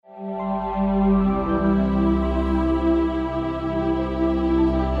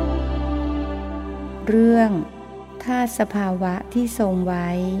เรื่องธาตุสภาวะที่ทรงไว้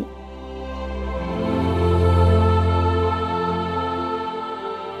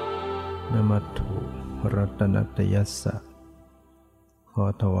นมัตถุรัตนัตยัสสะขอ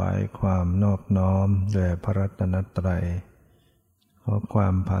ถวายความนอบน้อมแด่พระรัตนตรัยขอควา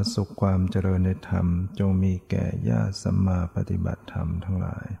มผาสุกความเจริญในธรรมจงมีแก่ญาติสัมมาปฏิบัติธรรมทั้งหล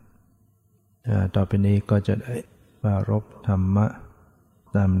ายต่อไปนี้ก็จะได้ปรารภธรรมะ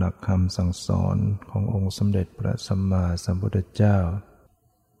ตามหลักคำสั่งสอนขององค์สมเด็จพระสัมมาสัมพุทธเจ้า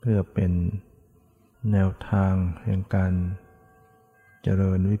เพื่อเป็นแนวทางแห่งการเจ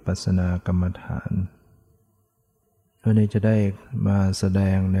ริญวิปัสสนากรรมฐานวันนี้จะได้มาแสด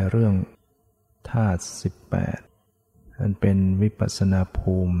งในเรื่องธาตุ18อันเป็นวิปัสสนา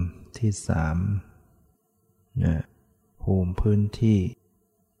ภูมิที่3ภูมิพื้นที่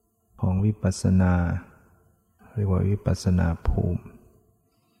ของวิปัสสนาเรียกว่าวิปัสสนาภูมิ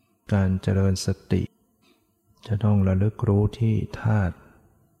การเจริญสติจะต้องระลึกรู้ที่ธาตุ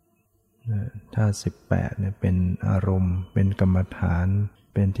18เนี่ยเป็นอารมณ์เป็นกรรมฐาน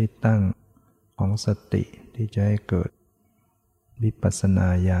เป็นที่ตั้งของสติที่จะให้เกิดวิปัสสนา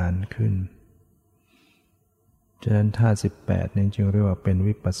ญาณขึ้นฉะนั้นธาตุ18นี่จึงเรียกว่าเป็น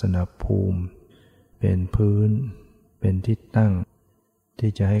วิปัสสนาภูมิเป็นพื้นเป็นที่ตั้ง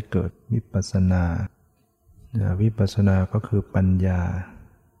ที่จะให้เกิดวิปัสสนาวิปัสสนาก็คือปัญญา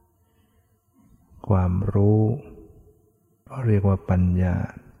ความรู้เรียกว่าปัญญา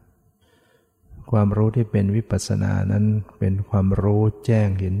ความรู้ที่เป็นวิปัสสนานั้นเป็นความรู้แจ้ง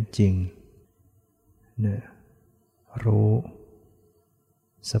เห็นจริงรู้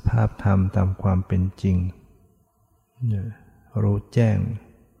สภาพธรรมตามความเป็นจริงรู้แจ้ง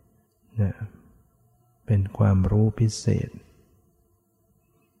เป็นความรู้พิเศษ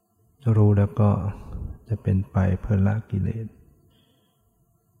รู้แล้วก็จะเป็นไปเพื่อละกิเลส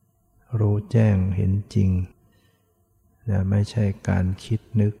รู้แจ้งเห็นจริงไม่ใช่การคิด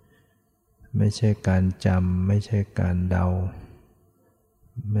นึกไม่ใช่การจำไม่ใช่การเดา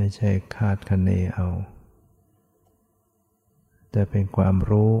ไม่ใช่คาดคะเนเอาแต่เป็นความ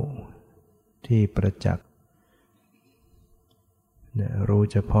รู้ที่ประจักษ์รู้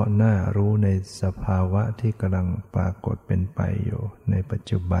เฉพาะหน้ารู้ในสภาวะที่กำลังปรากฏเป็นไปอยู่ในปัจ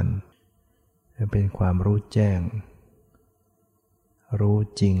จุบันเป็นความรู้แจ้งรู้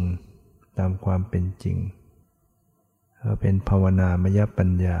จริงตามความเป็นจริงเป็นภาวนามยปั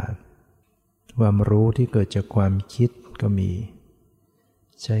ญญาความรู้ที่เกิดจากความคิดก็มี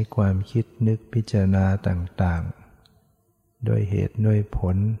ใช้ความคิดนึกพิจารณาต่างๆด้วยเหตุด้วยผ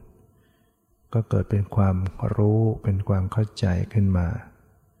ลก็เกิดเป็นความรู้เป็นความเข้าใจขึ้นมา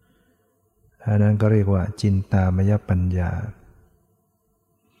อันนั้นก็เรียกว่าจินตามยปัญญา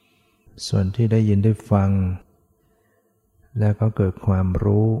ส่วนที่ได้ยินได้ฟังแล้วก็เกิดความ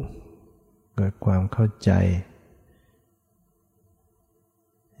รู้เกิดความเข้าใจ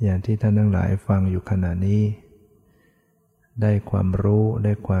อย่างที่ท่านทั้งหลายฟังอยู่ขณะนี้ได้ความรู้ไ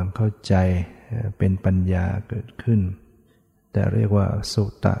ด้ความเข้าใจเป็นปัญญาเกิดขึ้นแต่เรียกว่าสุ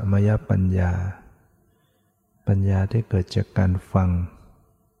ตตมยปัญญาปัญญาที่เกิดจากการฟัง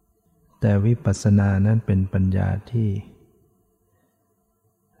แต่วิปัสสนานั้นเป็นปัญญาที่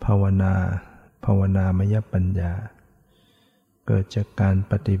ภาวนามยปัญญาเกิดจากการ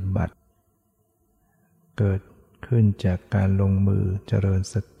ปฏิบัติเกิดขึ้นจากการลงมือเจริญ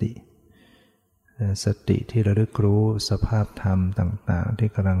สติสติที่ระลึกรู้สภาพธรรมต่างๆที่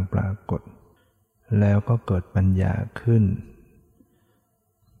กำลังปรากฏแล้วก็เกิดปัญญาขึ้น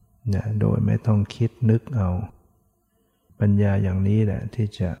โดยไม่ต้องคิดนึกเอาปัญญาอย่างนี้แหละที่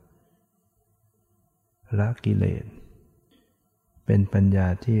จะละกิเลสเป็นปัญญา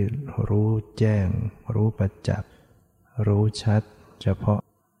ที่รู้แจ้งรู้ประจักษ์รู้ชัดเฉพาะ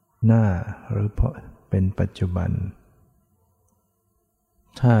หน้าหรือเพราะเป็นปัจจุบัน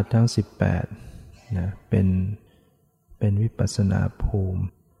ธาตุทั้ง18เป็นวิปัสสนาภูมิ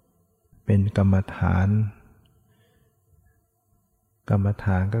เป็นกรรมฐานกรรมฐ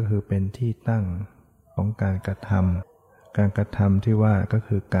านก็คือเป็นที่ตั้งของการกระทำที่ว่าก็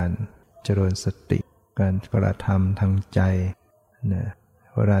คือการเจริญสติการกระทำทางใจ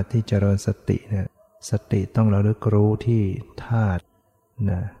เวลาที่เจริญสติเนี่ยสติต้องระลึกรู้ที่ธาตุ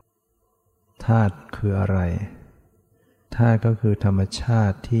ธาตุคืออะไรธาตุก็คือธรรมชา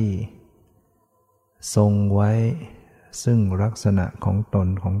ติที่ทรงไว้ซึ่งลักษณะของ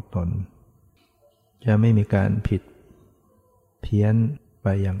ตนจะไม่มีการผิดเพี้ยนไป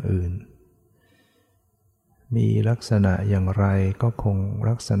อย่างอื่นมีลักษณะอย่างไรก็คง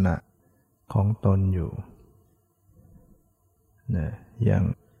ลักษณะของตนอยู่อย่าง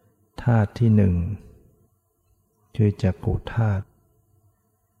ธาตุที่หนึ่งคือจักขุธาตุ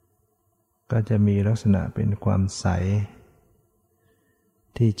ก็จะมีลักษณะเป็นความใส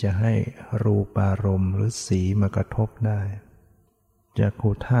ที่จะให้รูปารมณ์หรือสีมากระทบได้จักขุ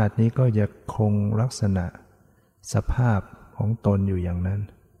ธาตุนี้ก็จะคงลักษณะสภาพของตนอยู่อย่างนั้น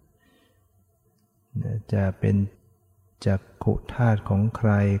จะเป็นจักขุธาตุของใค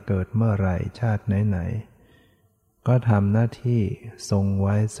รเกิดเมื่อไหร่ชาติไหนๆก็ทำหน้าที่ทรงไ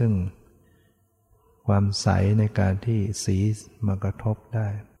ว้ซึ่งความใสในการที่สีมากระทบได้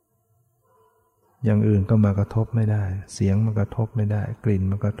อย่างอื่นก็มากระทบไม่ได้เสียงมากระทบไม่ได้กลิ่น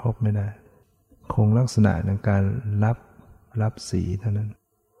มากระทบไม่ได้คงลักษณะในการรับสีเท่านั้น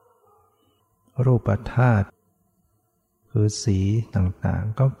รูปธาตุคือสีต่าง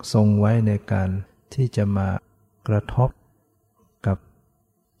ๆก็ทรงไว้ในการที่จะมากระทบกับ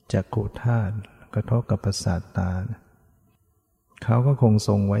จักขุธาตุกระทบกับประสาทตาเขาก็คงท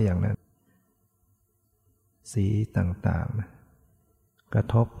รงไว้อย่างนั้นสีต่างๆกระ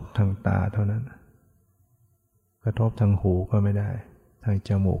ทบทางตาเท่านั้นกระทบทางหูก็ไม่ได้ทางจ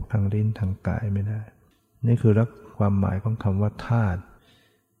มูกทางลิ้นทางกายไม่ได้นี่คือความหมายของคำว่าธาตุ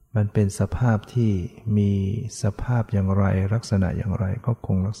มันเป็นสภาพที่มีสภาพอย่างไรลักษณะอย่างไรก็ค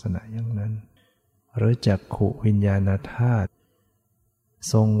งลักษณะอย่างนั้นหรือจักขุวิญญาณธาตุ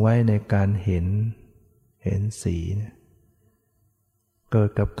ทรงไว้ในการเห็นสีเกิด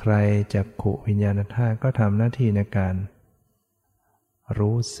กับใครจักขุวิญญาณธาตุก็ทำหน้าที่ในการ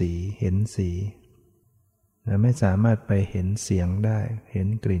รู้สีเห็นสีไม่สามารถไปเห็นเสียงได้เห็น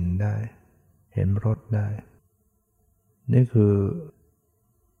กลิ่นได้เห็นรสได้นี่คือ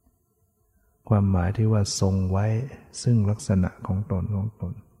ความหมายที่ว่าทรงไว้ซึ่งลักษณะของตน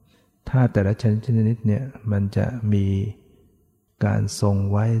ถ้าแต่ละชนิดเนี่ยมันจะมีการทรง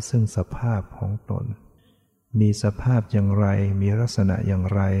ไว้ซึ่งสภาพของตนมีสภาพอย่างไรมีลักษณะอย่าง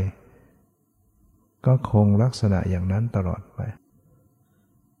ไรก็คงลักษณะอย่างนั้นตลอดไป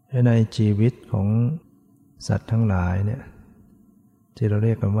ในชีวิตของสัตว์ทั้งหลายเนี่ยที่เราเ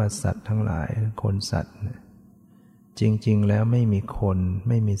รียกกันว่าสัตว์ทั้งหลายคนสัตว์จริงๆแล้วไม่มีคน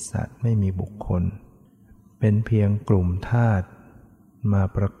ไม่มีสัตว์ไม่มีบุคคลเป็นเพียงกลุ่มธาตุมา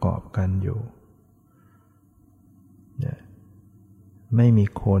ประกอบกันอยู่ไม่มี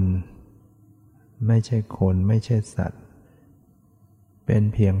คนไม่ใช่คนไม่ใช่สัตว์เป็น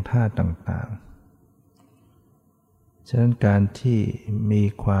เพียงธาตุต่างๆฉะนั้นการที่มี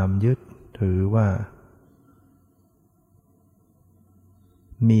ความยึดถือว่า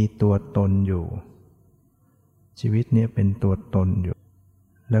มีตัวตนอยู่ชีวิตนี้เป็นตัวตนอยู่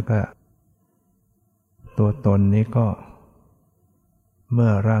แล้วก็ตัวตนนี้ก็เมื่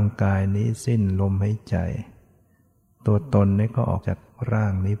อร่างกายนี้สิ้นลมหายใจตัวตนนี้ก็ออกจากร่า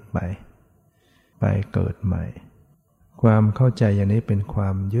งนี้ไปเกิดใหม่ความเข้าใจอย่างนี้เป็นควา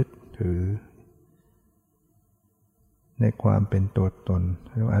มยึดถือในความเป็นตัวตน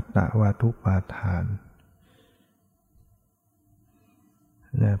เรียกว่าอัตตวาทุปาทาน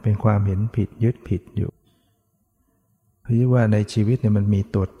เป็นความเห็นผิดยึดผิดอยู่คือว่าในชีวิตเนี่ยมันมี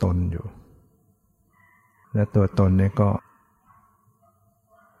ตัวตนอยู่และตัวตนเนี่ยก็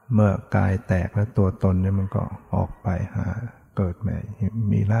เมื่อกายแตกแล้วตัวตนเนี่ยมันก็ออกไปหาเกิดใหม่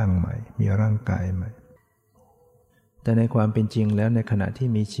มีร่างใหม่มีร่างกายใหม่แต่ในความเป็นจริงแล้วในขณะที่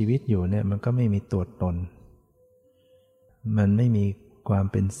มีชีวิตอยู่เนี่ยมันก็ไม่มีตัวตนมันไม่มีความ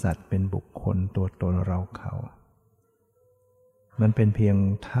เป็นสัตว์เป็นบุคคลตัวตนเราเขามันเป็นเพียง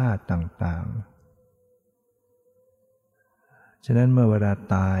ธาตุต่างๆฉะนั้นเมื่อเวลา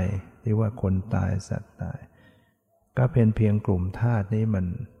ตายที่ว่าคนตายสัตว์ตายก็เป็นเพียงกลุ่มธาตุนี้มัน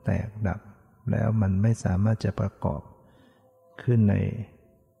แตกดับแล้วมันไม่สามารถจะประกอบขึ้น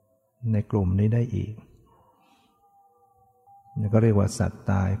ในกลุ่มนี้ได้อีกนี่ก็เรียกว่าสัตว์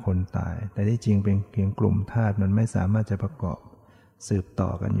ตายคนตายแต่ที่จริงเป็นเพียงกลุ่มธาตุมันไม่สามารถจะประกอบสืบต่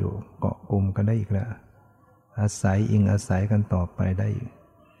อกันอยู่เกาะกลุ่มกันได้อีกแล้วอาศัยอิงอาศัยกันต่อไปได้อีก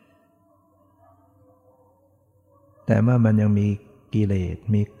แต่เมื่อมันยังมีกิเลส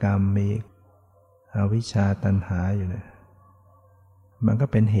มีกรรมมีอวิชชาตัณหาอยู่เนี่ยมันก็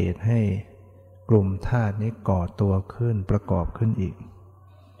เป็นเหตุให้กลุ่มธาตุนี้ก่อตัวขึ้นประกอบขึ้นอีก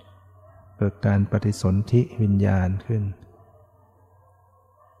เกิดการปฏิสนธิวิญญาณขึ้น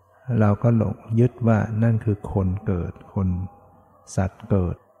เราก็หลงยึดว่านั่นคือคนเกิดคนสัตว์เกิ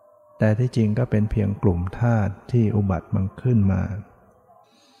ดแต่ที่จริงก็เป็นเพียงกลุ่มธาตุที่อุบัติมันขึ้นมา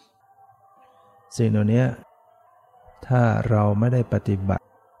สิ่งเหล่านี้ถ้าเราไม่ได้ปฏิบัติ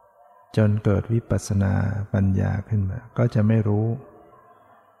จนเกิดวิปัสสนาปัญญาขึ้นมาก็จะไม่รู้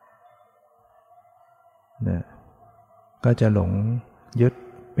นะก็จะหลงยึด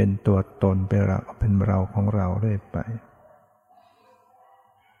เป็นตัวตนเป็นเราของเราเรื่อยไป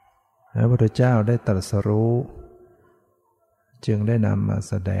พระพุทธเจ้าได้ตรัสรู้ จึงได้นำมา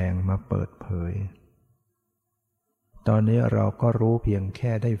แสดงมาเปิดเผยตอนนี้เราก็รู้เพียงแ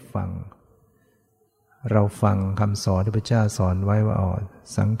ค่ได้ฟังเราฟังคำสอนที่พระเจ้าสอนไว้ว่า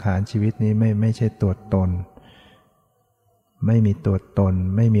สังขารชีวิตนี้ไม่ใช่ตัวตนไม่มีตัวตน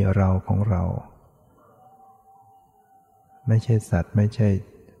ไม่มีเราของเราไม่ใช่สัตว์ไม่ใช่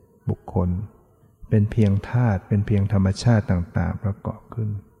บุคคลเป็นเพียงธาตุเป็นเพียงธรรมชาติต่างๆประกอบขึ้น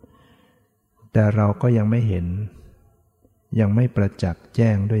แต่เราก็ยังไม่เห็นยังไม่ประจักษ์แจ้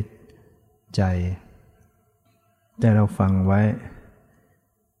งด้วยใจแต่เราฟังไว้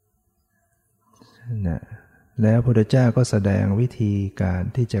นะแล้วพระพุทธเจ้าก็แสดงวิธีการ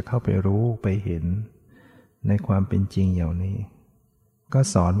ที่จะเข้าไปรู้ไปเห็นในความเป็นจริงอย่างนี้ก็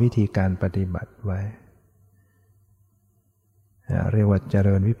สอนวิธีการปฏิบัติไว้เรียกว่าเจ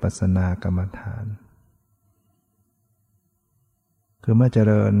ริญวิปัสสนากรรมฐานคือเมื่อเจ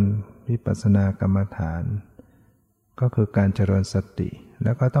ริญวิปัสสนากรรมฐานก็คือการเจริญสติแ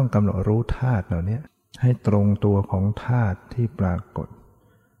ล้วก็ต้องกำหนดรู้ธาตุเหล่านี้ให้ตรงตัวของธาตุที่ปรากฏ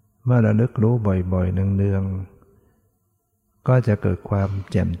เมื่อระลึกรู้บ่อยๆเนืองๆก็จะเกิดความ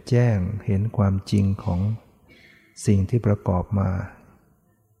แจ่มแจ้งเห็นความจริงของสิ่งที่ประกอบมา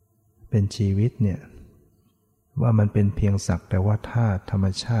เป็นชีวิตเนี่ยว่ามันเป็นเพียงสักแต่ว่าธาตุธรรม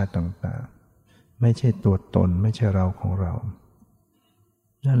ชาติต่างๆไม่ใช่ตัวตนไม่ใช่เราของเรา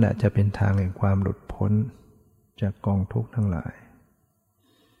นั่นแหละจะเป็นทางแห่งความหลุดพ้นจากกองทุกข์ทั้งหลาย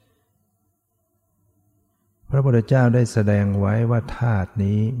พระพุทธเจ้าได้แสดงไว้ว่าธาตุ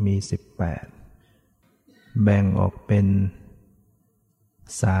นี้มี18แบ่งออกเป็น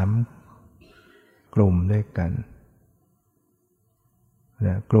3กลุ่มด้วยกันน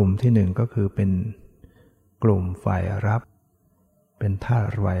ะกลุ่มที่1ก็คือเป็นกลุ่มฝ่ายรับเป็นธาตุ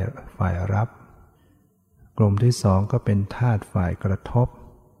ฝ่ายรับกลุ่มที่2ก็เป็นธาตุฝ่ายกระทบ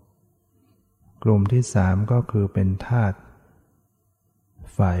กลุ่มที่3ก็คือเป็นธาตุ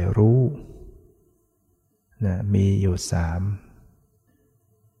ฝ่ายรู้นะมีอยู่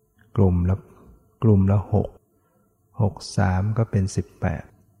3กลุ่มละ6 3ก็เป็น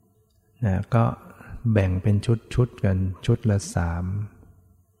18นะก็แบ่งเป็นชุดกันชุดละ3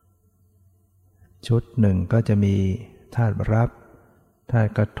ชุดหนึ่งก็จะมีธาตุรับธาตุ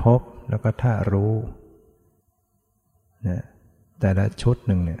กระทบแล้วก็ธาตุรู้นะแต่ละชุดห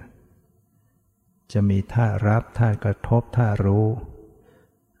นึ่งเนี่ยจะมีธาตุรับธาตุกระทบธาตุรู้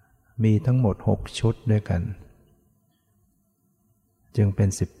มีทั้งหมด6ชุดด้วยกันจึงเป็น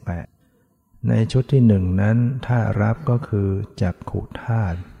18ในชุดที่1นั้นธาตุรับก็คือจักขุธา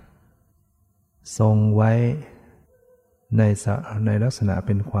ตุทรงไว้ในลักษณะเ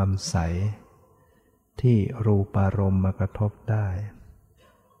ป็นความใสที่รูปารมณ์มากระทบได้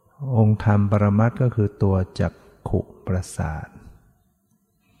องค์ธรรมปรมัตถ์ก็คือตัวจักขุประสาท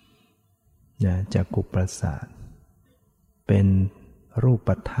จักขุประสาทเป็นรูป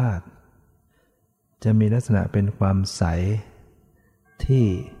ธาตุจะมีลักษณะเป็นความใสที่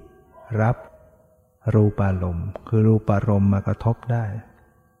รับรูปารมณ์คือรูปารมณ์มากระทบได้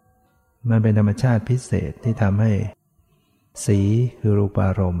มันเป็นธรรมชาติพิเศษที่ทำให้สีคือรูปา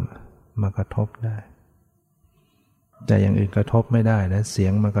รมณ์มากระทบได้แต่อย่างอื่นกระทบไม่ได้นะเสีย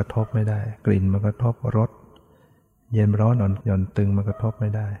งมากระทบไม่ได้กลิ่นมากระทบรสเย็นร้อนอ่อนหย่อนตึงมากระทบไม่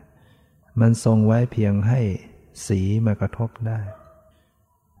ได้มันทรงไว้เพียงให้สีมากระทบได้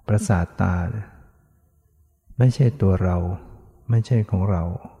ประสาทตาไม่ใช่ตัวเราไม่ใช่ของเรา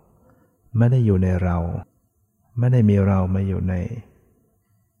ไม่ได้อยู่ในเราไม่ได้มีเรามาอยู่ใน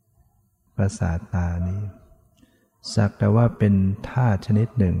ประสาทตานี้สักแต่ว่าเป็นธาตุชนิด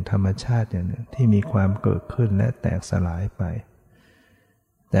หนึ่งธรรมชาติอย่างหนึ่งที่มีความเกิดขึ้นและแตกสลายไป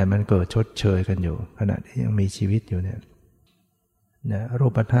แต่มันเกิดชดเชยกันอยู่ขณะที่ยังมีชีวิตอยู่เนี่ยนะรู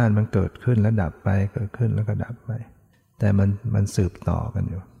ปธาตุมันเกิดขึ้นแล้วดับไปเกิดขึ้นแล้วก็ดับไปแต่มันสืบต่อกัน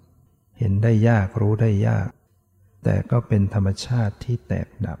อยู่เห็นได้ยากรู้ได้ยากแต่ก็เป็นธรรมชาติที่แตก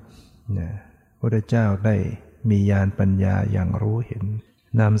ดับนะพระพุทธเจ้าได้มีญาณปัญญาอย่างรู้เห็น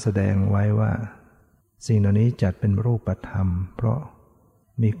นำแสดงไว้ว่าสิ่งเหล่านี้จัดเป็นรูปธรรมเพราะ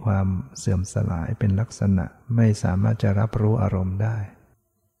มีความเสื่อมสลายเป็นลักษณะไม่สามารถจะรับรู้อารมณ์ได้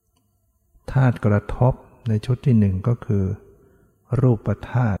ธาตุกระทบในชุดที่1ก็คือรูป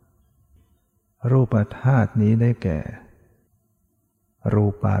ธาตุรูปธาตุนี้ได้แก่รู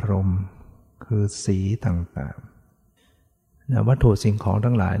ปารมณ์คือสีต่างๆวัตถุสิ่งของ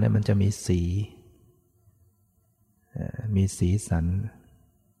ทั้งหลายเนี่ยมันจะมีสีสัน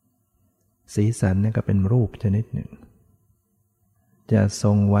เนี่ยก็เป็นรูปชนิดหนึ่งจะท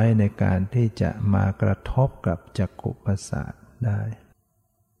รงไว้ในการที่จะมากระทบกับจักขุประสาทได้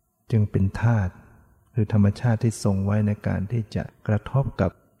จึงเป็นธาตุคือธรรมชาติที่ทรงไว้ในการที่จะกระทบกั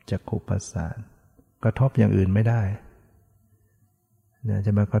บจักขุประสาทกระทบอย่างอื่นไม่ได้ จ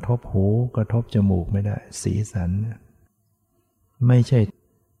ะมากระทบหูกระทบจมูกไม่ได้สีสันไม่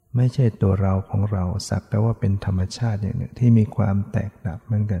ใช่ตัวเราของเราสักแต่ว่าเป็นธรรมชาติอย่างหนึ่งที่มีความแตกดับเ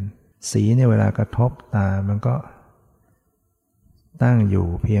หมือนกันสีเนี่ยเวลากระทบตามันก็ตั้งอยู่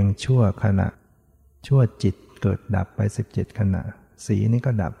เพียงชั่วขณะชั่วจิตเกิดดับไป17ขณะสีนี้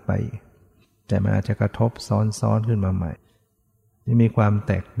ก็ดับไปแต่มันอาจจะกระทบซ้อนขึ้นมาใหม่ที่มีความแ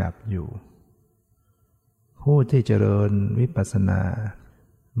ตกดับอยู่ผู้ที่เจริญวิปัสสนา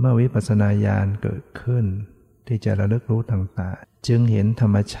เมื่อวิปัสสนาญาณเกิดขึ้นที่จะระลึกรู้ต่างๆจึงเห็นธร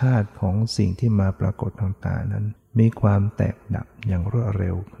รมชาติของสิ่งที่มาปรากฏต่างๆนั้นมีความแตกดับอย่างรวดเ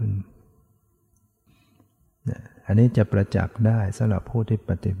ร็วขึ้นอันนี้จะประจักษ์ได้สำหรับผู้ที่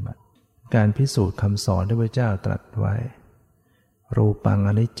ปฏิบัติการพิสูจน์คำสอนที่พระเจ้าตรัสไว้รูปัง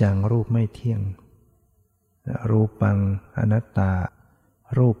อนิจจังรูปไม่เที่ยงรูปังอนัตตา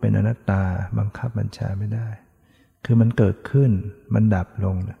รูปเป็นอนัตตาบังคับบัญชาไม่ได้คือมันเกิดขึ้นมันดับล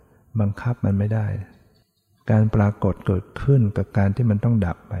งบังคับมันไม่ได้การปรากฏเกิดขึ้นกับการที่มันต้อง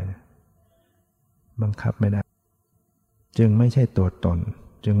ดับไปบังคับไม่ได้จึงไม่ใช่ตัวตน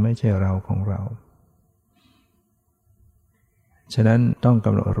จึงไม่ใช่เราของเราฉะนั้นต้องก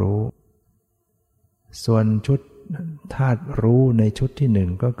ำหนดรู้ส่วนชุดธาตุรู้ในชุดที่หนึ่ง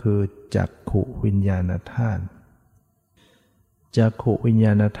ก็คือจักขุวิญญาณธาตุจักขุวิญญ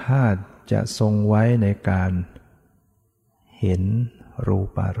าณธาตุจะทรงไว้ในการเห็นรู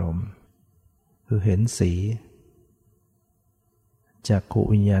ปารมณ์คือเห็นสีจักขุ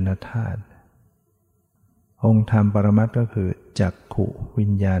วิญญาณธาตุองค์ธรรมปรมัตถ์ก็คือจักขุวิ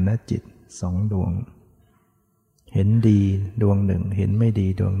ญญาณจิตสองดวงเห็นดีดวงหนึ่งเห็นไม่ดี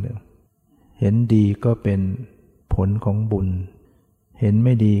ดวงหนึ่งเห็นดีก็เป็นผลของบุญเห็นไ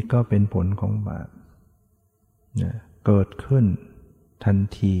ม่ดีก็เป็นผลของบาปเกิดขึ้นทัน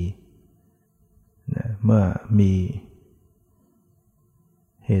ทีเมื่อมี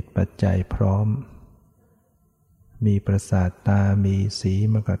เหตุปัจจัยพร้อมมีประสาทตามีสี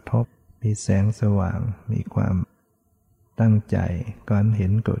มากระทบมีแสงสว่างมีความตั้งใจการเห็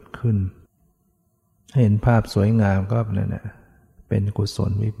นเกิดขึ้นเห็นภาพสวยงามก็นั่นแหละเป็นกุศ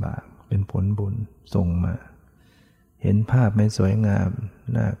ลวิบากเป็นผลบุญส่งมาเห็นภาพไม่สวยงาม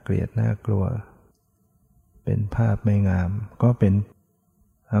น่าเกลียดน่ากลัวเป็นภาพไม่งามก็เป็น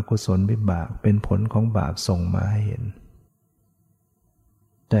อกุศลวิบากเป็นผลของบาปส่งมาให้เห็น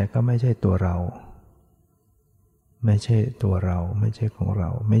แต่ก็ไม่ใช่ตัวเราไม่ใช่ตัวเราไม่ใช่ของเรา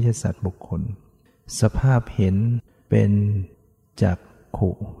ไม่ใช่สัตว์บุคคลสภาพเห็นเป็นจักขุ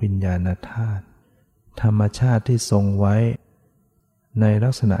วิญญาณธาตุธรรมชาติที่ทรงไว้ในลั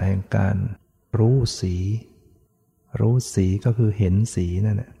กษณะแห่งการรู้สีก็คือเห็นสี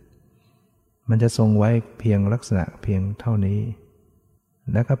นั่นแหละมันจะทรงไว้เพียงลักษณะเพียงเท่านี้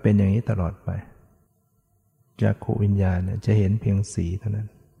แล้วก็เป็นอย่างนี้ตลอดไปจักขุวิญญาณเนี่ยจะเห็นเพียงสีเท่านั้น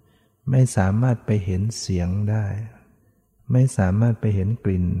ไม่สามารถไปเห็นเสียงได้ไม่สามารถไปเห็นก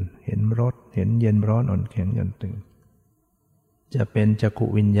ลิ่นเห็นรสเห็นเย็นร้อนอ่อนแข็งหย่อนตึงจะเป็นจักขุ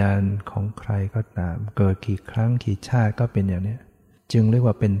วิญญาณของใครก็ตามเกิดกี่ครั้งกี่ชาติก็เป็นอย่างนี้จึงเรียก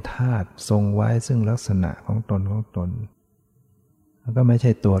ว่าเป็นธาตุทรงไว้ซึ่งลักษณะของตนแล้วก็ไม่ใ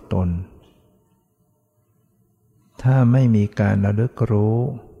ช่ตัวตนถ้าไม่มีการระลึกรู้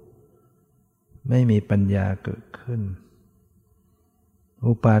ไม่มีปัญญาเกิดขึ้น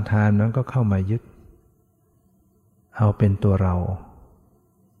อุปาทานนั้นก็เข้ามายึดเอาเป็นตัวเรา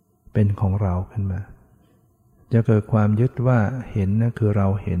เป็นของเราขึ้นมาจะเกิดความยึดว่าเห็นนั่นคือเรา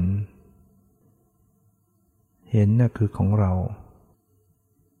เห็นนั่นคือของเรา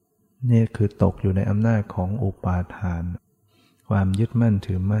นี่คือตกอยู่ในอำนาจของอุปาทานความยึดมั่น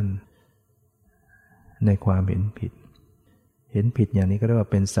ถือมั่นในความเห็นผิดอย่างนี้ก็เรียกว่า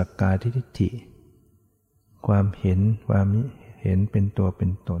เป็นสักกายทิฏฐิความเห็นเป็นตัวเป็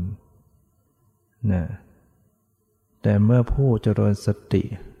นตนนะแต่เมื่อผู้เจริญสติ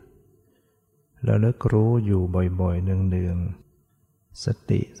ระลึกรู้อยู่บ่อยๆเนืองๆส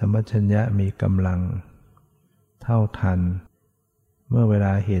ติสัมปชัญญะมีกำลังเท่าทันเมื่อเวล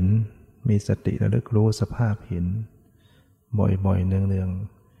าเห็นมีสติระลึกรู้สภาพเห็นบ่อยๆเนือง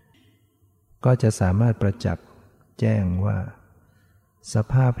ๆก็จะสามารถประจักษ์แจ้งว่าส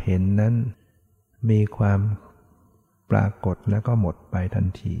ภาพเห็นนั้นมีความปรากฏแล้วก็หมดไปทัน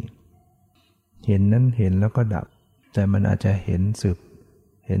ทีเห็นนั้นเห็นแล้วก็ดับแต่มันอาจจะเห็น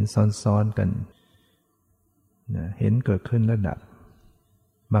เห็นซ้อนๆกันเห็นเกิดขึ้นแล้วดับ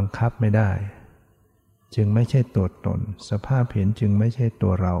บังคับไม่ได้จึงไม่ใช่ตัวตนสภาพเห็นจึงไม่ใช่ตั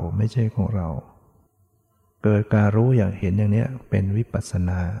วเราไม่ใช่ของเราเกิดการรู้อย่างเห็นอย่างนี้เป็นวิปัสส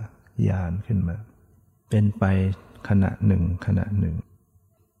นาญาณขึ้นมาเป็นไปขณะหนึ่ง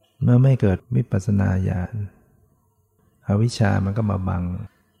เมื่อไม่เกิดวิปัสสนาญาณอ อวิชชามันก็มาบัง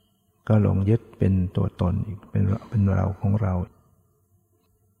ก็หลงยึดเป็นตัวตนอีกเป็นเราของเรา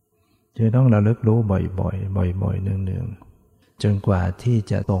จึงต้องระลึกรู้บ่อยๆบ่อยๆเนืองๆจนกว่าที่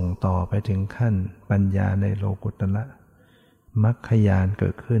จะส่งต่อไปถึงขั้นปัญญาในโลกุตระมรรคญาณเกิ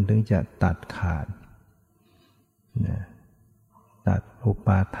ดขึ้นถึงจะตัดขาดนะตัดอุป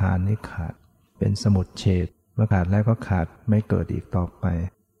าทานนี้ขาดเป็นสมุจเฉทเมื่อขาดแล้วก็ขาดไม่เกิดอีกต่อไป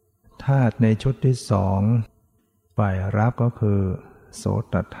ธาตุในชุดที่สองฝ่ายรับก็คือโส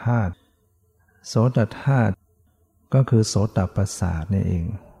ตธาตุโสตธาตุก็คือโสตประสาทนี่เอง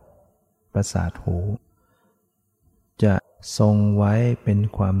ประสาทหูจะทรงไว้เป็น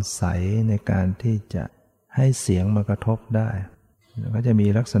ความใสในการที่จะให้เสียงมากระทบได้ก็จะมี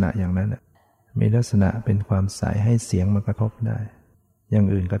ลักษณะอย่างนั้นมีลักษณะเป็นความใสให้เสียงมากระทบได้อย่าง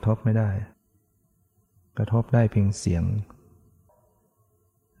อื่นกระทบไม่ได้กระทบได้เพียงเสียง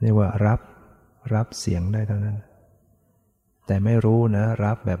เรียกว่ารับเสียงได้เท่านั้นแต่ไม่รู้นะ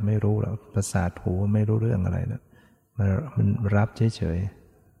รับแบบไม่รู้หรอกประสาทหูไม่รู้เรื่องอะไรนะมันรับเฉย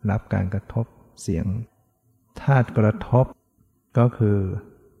ๆรับการกระทบเสียงธาตุกระทบก็คือ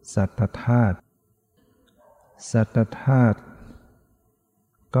สัทธธาตุสัทธธาตุ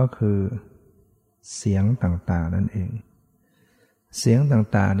ก็คือเสียงต่างๆนั่นเองเสียง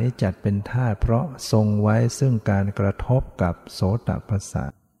ต่างๆนี้จัดเป็นธาตุเพราะทรงไว้ซึ่งการกระทบกับโสตประสา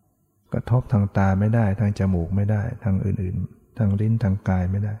ทกระทบทางตาไม่ได้ทางจมูกไม่ได้ทางอื่นๆทางลิ้นทางกาย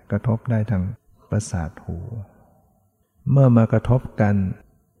ไม่ได้กระทบได้ทางประสาทหูเมื่อมากระทบกัน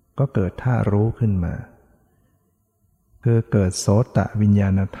ก็เกิดธาตุรู้ขึ้นมาคือเกิดโสตวิญญา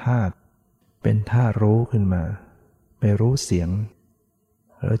ณธาตุเป็นธาตุรู้ขึ้นมาไปรู้เสียง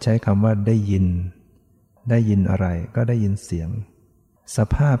แล้วใช้คำว่าได้ยินอะไรก็ได้ยินเสียงส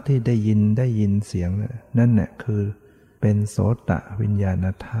ภาพที่ได้ยินเสียงนั่นแหละคือเป็นโสตวิญญาณ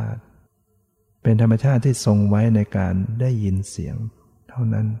ธาตุเป็นธรรมชาติที่ทรงไว้ในการได้ยินเสียงเท่า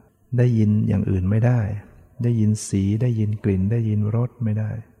นั้นได้ยินอย่างอื่นไม่ได้ได้ยินสีได้ยินกลิ่นได้ยินรสไม่ได้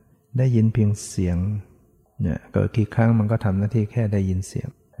ได้ยินเพียงเสียงเนี่ยเกิดกี่ครั้งมันก็ทำหน้าที่แค่ได้ยินเสียง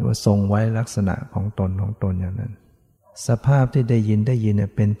ว่าทรงไว้ลักษณะของตนอย่างนั้นสภาพที่ได้ยินเนี่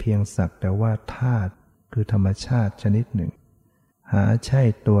ยเป็นเพียงสักแต่ว่าธาตุคือธรรมชาติชนิดหนึ่งหาใช่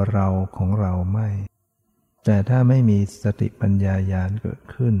ตัวเราของเราไม่แต่ถ้าไม่มีสติปัญญาญาณเกิด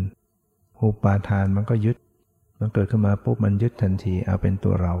ขึ้นอุปาทานมันก็ยึดมันเกิดขึ้นมาปุ๊บมันยึดทันทีเอาเป็นตั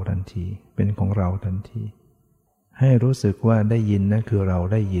วเราทันทีเป็นของเราทันทีให้รู้สึกว่าได้ยินนั่นคือเรา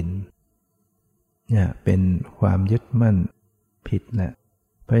ได้ยินเนี่ยเป็นความยึดมั่นผิดแหละ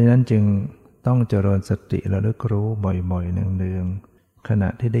เพราะฉะนั้นจึงต้องเจริญสติระลึกรู้บ่อยๆเนืองๆขณะ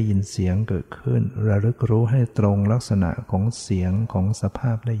ที่ได้ยินเสียงเกิดขึ้นระลึกรู้ให้ตรงลักษณะของเสียงของสภ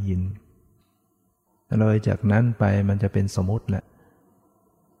าพได้ยินเลยจากนั้นไปมันจะเป็นสมมุติแหละ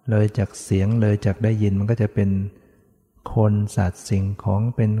เลยจากเสียงเลยจากได้ยินมันก็จะเป็นคนสัตว์สิ่งของ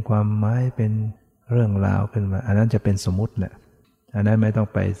เป็นความหมายเป็นเรื่องราวขึ้นมาอันนั้นจะเป็นสมมุติแหละอันนั้นไม่ต้อง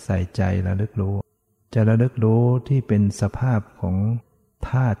ไปใส่ใจระลึกรู้จะระลึกรู้ที่เป็นสภาพของ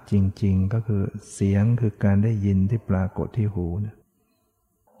ธาตุจริงๆก็คือเสียงคือการได้ยินที่ปรากฏที่หูเนี่ย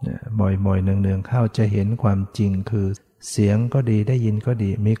บ่อยๆเนืองๆเข้าจะเห็นความจริงคือเสียงก็ดีได้ยินก็ดี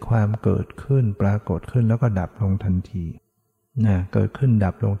มีความเกิดขึ้นปรากฏขึ้นแล้วก็ดับลงทันทีเกิดขึ้น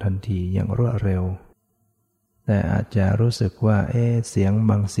ดับลงทันทีอย่างรวดเร็วแต่อาจจะรู้สึกว่าเสียง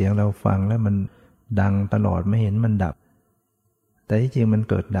บางเสียงเราฟังแล้วมันดังตลอดไม่เห็นมันดับแต่ที่จริงมัน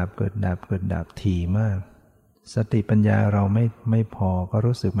เกิดดับถี่มากสติปัญญาเราไม่พอก็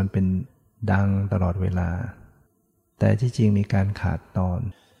รู้สึกมันเป็นดังตลอดเวลาแต่ที่จริงมีการขาดตอน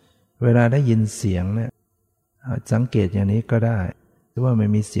เวลาได้ยินเสียงเนี่ยสังเกตอย่างนี้ก็ได้หรือว่ามัน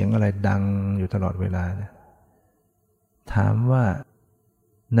มีเสียงอะไรดังอยู่ตลอดเวลาเนี่ยถามว่า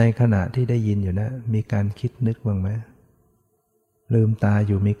ในขณะที่ได้ยินอยู่นะมีการคิดนึกบ้างไหมลืมตาอ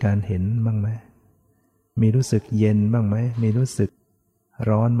ยู่มีการเห็นบ้างไหมมีรู้สึกเย็นบ้างไหมมีรู้สึก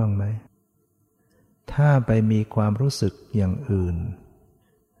ร้อนบ้างไหมถ้าไปมีความรู้สึกอย่างอื่น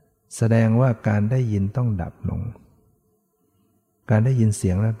แสดงว่าการได้ยินต้องดับลงการได้ยินเสี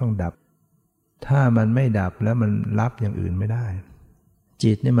ยงแล้วต้องดับถ้ามันไม่ดับแล้วมันรับอย่างอื่นไม่ได้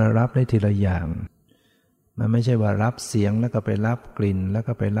จิตนี่มันรับได้ทีละอย่างมันไม่ใช่ว่ารับเสียงแล้วก็ไปรับกลิ่นแล้ว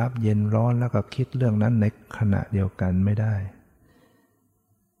ก็ไปรับเย็นร้อนแล้วก็คิดเรื่องนั้นในขณะเดียวกันไม่ได้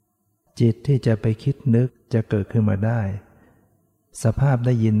จิตที่จะไปคิดนึกจะเกิดขึ้นมาได้สภาพไ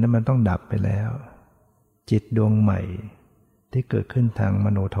ด้ยินนั้นมันต้องดับไปแล้วจิตดวงใหม่ที่เกิดขึ้นทางม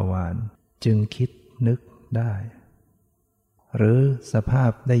โนทวารจึงคิดนึกได้หรือสภา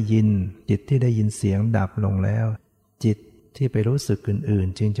พได้ยินจิตที่ได้ยินเสียงดับลงแล้วจิตที่ไปรู้สึกอื่น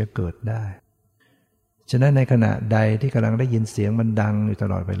ๆจึงจะเกิดได้ ฉะนั้นในขณะใดที่กำลังได้ยินเสียงมันดังอยู่ต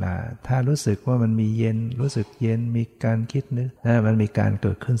ลอดเวลาถ้ารู้สึกว่ามันมีเย็นรู้สึกเย็นมีการคิดนึกมันมีการเ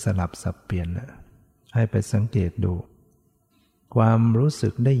กิดขึ้นสลับสับเปลี่ยนนะให้ไปสังเกตดูความรู้สึ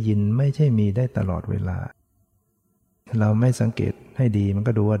กได้ยินไม่ใช่มีได้ตลอดเวลาเราไม่สังเกตให้ดีมัน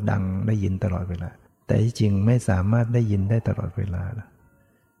ก็ดูว่าดังได้ยินตลอดเวลาแต่จริงไม่สามารถได้ยินได้ตลอดเวลานะ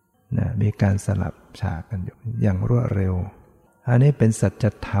มีการสลับฉากกันอยู่อย่างรวดเร็วอันนี้เป็นสัจ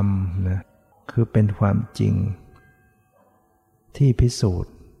ธรรมนะคือเป็นความจริงที่พิสูจ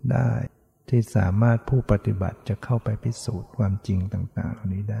น์ได้ที่สามารถผู้ปฏิบัติจะเข้าไปพิสูจน์ความจริงต่างๆเหล่า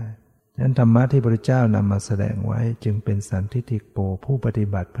นี้ได้ฉะนั้นธรรมะที่พระพุทธเจ้านำมาแสดงไว้จึงเป็นสันทิฏฐิโกผู้ปฏิ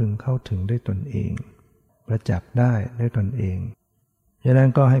บัติพึงเข้าถึงด้วยตนเองประจักษ์ได้ด้วยตนเองฉะนั้น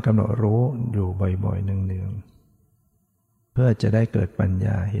ก็ให้กำหนดรู้อยู่บ่อยๆเนืองๆเพื่อจะได้เกิดปัญญ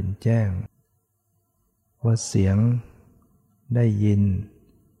าเห็นแจ้งว่าเสียงได้ยิน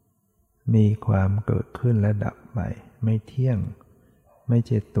มีความเกิดขึ้นและดับไปไม่เที่ยงไม่ใ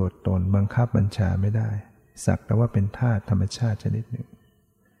ช่ตัวตนบังคับบัญชาไม่ได้สักแต่ว่าเป็นธาตุธรรมชาติชนิดหนึ่ง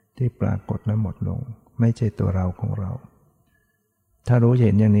ที่ปรากฏและหมดลงไม่ใช่ตัวเราของเราถ้ารู้เ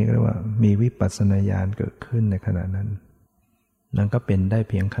ห็นอย่างนี้ก็เรียกว่ามีวิปัสสนาญาณเกิดขึ้นในขณะนั้นนั่นก็เป็นได้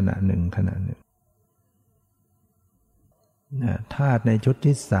เพียงขณะหนึ่งธาตุในชุด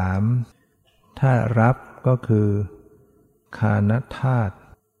ที่สามธาตุรับก็คือฆานธาตุ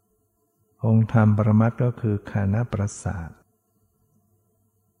องค์ธรรมปรมัตถ์ก็คือฆานประสาท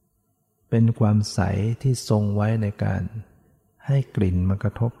เป็นความใสที่ทรงไว้ในการให้กลิ่นมากร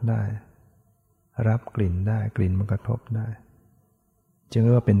ะทบได้รับกลิ่นได้กลิ่นมากระทบได้จึงเ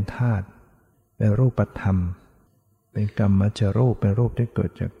รียกว่าเป็นธาตุเป็นรูปธรรมเป็นกรรมจรูปเป็นรูปที่เกิ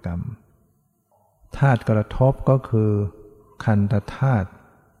ดจากกรรมธาตุกระทบก็คือคันธธาตุ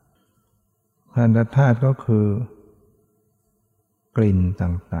คันธธาตุก็คือกลิ่น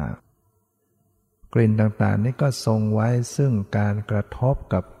ต่างๆกลิ่นต่างๆนี่ก็ทรงไว้ซึ่งการกระทบ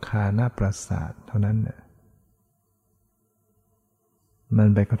กับฆานประสาทเท่านั้นเนี่ยมัน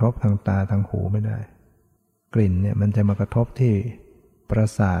ไปกระทบทางตาทางหูไม่ได้กลิ่นเนี่ยมันจะมากระทบที่ประ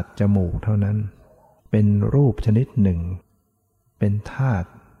สาทจมูกเท่านั้นเป็นรูปชนิดหนึ่งเป็นธาตุ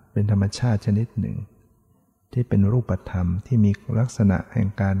เป็นธรรมชาติชนิดหนึ่งที่เป็นรูปธรรมที่มีลักษณะแห่ง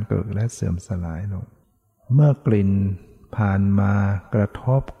การเกิดและเสื่อมสลายลงเมื่อกลิ่นผ่านมากระท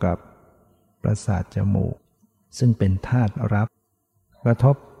บกับประสาทจมูกซึ่งเป็นธาตุรับกระท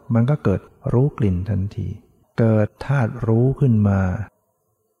บมันก็เกิดรู้กลิ่นทันทีเกิดธาตุรู้ขึ้นมา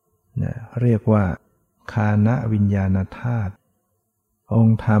เรียกว่าฆานวิญญาณธาตุอง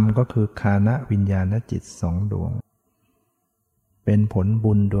ค์ธรรมก็คือฆานวิญญาณจิตสองดวงเป็นผล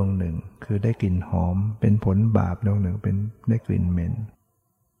บุญดวงหนึ่งคือได้กลิ่นหอมเป็นผลบาปดวงหนึ่งเป็นได้กลิ่นเหม็น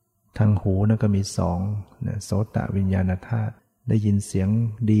ทางหูนั่นก็มีสองโสตวิญญาณธาตุได้ยินเสียง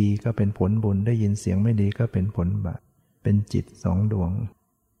ดีก็เป็นผลบุญได้ยินเสียงไม่ดีก็เป็นผลบาปเป็นจิตสองดวง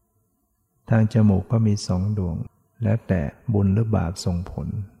ทางจมูกก็มีสองดวงแล้วแต่บุญหรือบาปส่งผล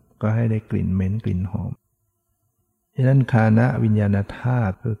ก็ให้ได้กลิ่นเหม็นกลิ่นหอมฉะนั้นฆานวิญญาณธา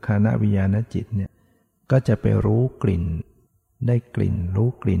ตุคือฆานวิญญาณจิตเนี่ยก็จะไปรู้กลิ่นได้กลิ่นรู้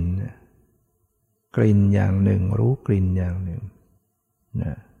กลิ่นกลิ่นอย่างหนึ่งรู้กลิ่นอย่างหนึ่ง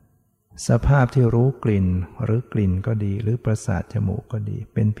สภาพที่รู้กลิ่นหรือกลิ่นก็ดีหรือประสาทจมูกก็ดี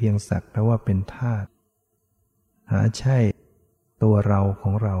เป็นเพียงสักแต่ว่าเป็นธาตุหาใช่ตัวเราข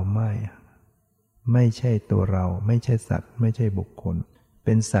องเราไม่ใช่ตัวเราไม่ใช่สัตว์ไม่ใช่บุคคลเ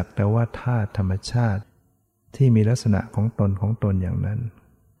ป็นสักแต่ว่าธาตุธรรมชาติที่มีลักษณะของตนอย่างนั้น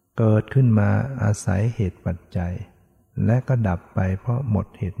เกิดขึ้นมาอาศัยเหตุปัจจัยและก็ดับไปเพราะหมด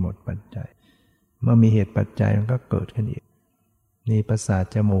เหตุหมดปัจจัยเมื่อมีเหตุปัจจัยมันก็เกิดขึ้นอีกมีประสาท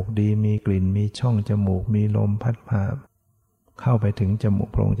จมูกดีมีกลิ่นมีช่องจมูกมีลมพัดพาเข้าไปถึงจมูก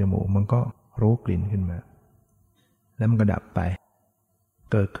โพรงจมูกมันก็รู้กลิ่นขึ้นมาแล้วมันก็ดับไป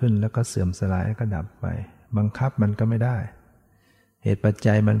เกิดขึ้นแล้วก็เสื่อมสลายแล้วก็ดับไปบังคับมันก็ไม่ได้เหตุปัจ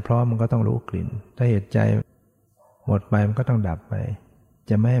จัยมันพร้อมมันก็ต้องรู้กลิ่นถ้าเหตุใจหมดไปมันก็ต้องดับไป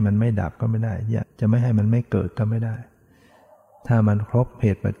จะไม่ให้มันไม่ดับก็ไม่ได้จะไม่ให้มันไม่เกิดก็ไม่ได้ถ้ามันครบเห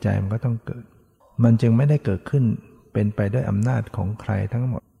ตุปัจจัยมันก็ต้องเกิดมันจึงไม่ได้เกิดขึ้นเป็นไปด้วยอำนาจของใครทั้ง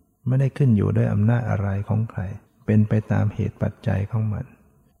หมดไม่ได้ขึ้นอยู่ด้วยอำนาจอะไรของใครเป็นไปตามเหตุปัจจัยของมัน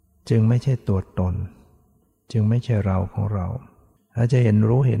จึงไม่ใช่ตัวตนจึงไม่ใช่เราของเราถ้าจะเห็น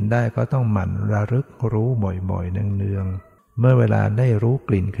รู้เห็นได้ก็ต้องหมั่นระลึกรู้บ่อยๆเนืองๆเมื่อเวลาได้รู้ก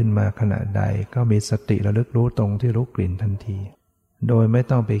ลิ่นขึ้นมาขณะใดก็มีสติระลึกรู้ตรงที่รู้กลิ่นทันทีโดยไม่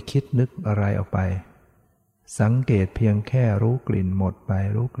ต้องไปคิดนึกอะไรออกไปสังเกตเพียงแค่รู้กลิ่นหมดไป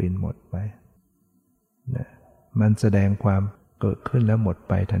รู้กลิ่นหมดไปมันแสดงความเกิดขึ้นแล้วหมด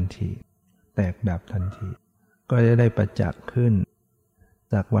ไปทันทีแตกดับทันทีก็จะได้ประจักษ์ขึ้น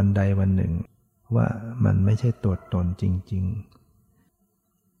จากวันใดวันหนึ่ง ว่ามันไม่ใช่ตัวตนจริง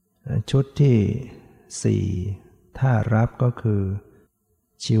ๆชุดที่สี่ท่ารับก็คือ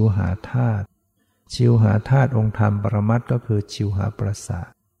ชิวหาธาตุชิวหาธาตุองค์ธรรมปรมัตถ์ก็คือชิวหาประสาท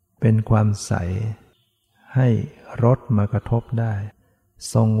เป็นความใสให้รสมากระทบได้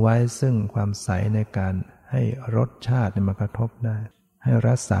ทรงไว้ซึ่งความใสในการให้รสชาติมากระทบได้ให้ร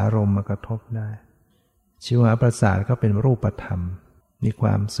สารมมากระทบได้ชิวหาประสาทก็เป็นรูปธรรมมีคว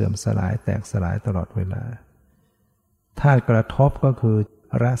ามเสื่อมสลายแตกสลายตลอดเวลาธาตุกระทบก็คือ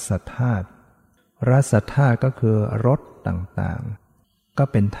รสธาตุรสธาตุก็คือรสต่างๆก็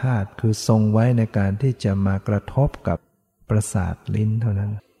เป็นธาตุคือทรงไว้ในการที่จะมากระทบกับประสาทลิ้นเท่านั้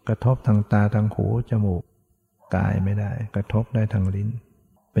นกระทบทางตาทางหูจมูกกายไม่ได้กระทบได้ทางลิ้น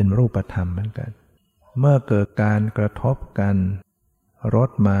เป็นรูปธรรมเหมือนกันเมื่อเกิดการกระทบกันรส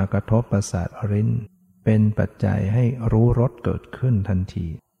มากระทบประสาทลิ้นเป็นปัจจัยให้รู้รสเกิดขึ้นทันที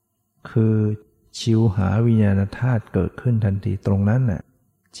คือชิวหาวิญญาณธาตุเกิดขึ้นทันทีตรงนั้นน่ะ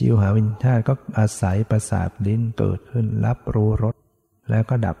ชิวหาวิญญาณธาตุก็อาศัยประสาทลิ้นเกิดขึ้นรับรู้รสแล้ว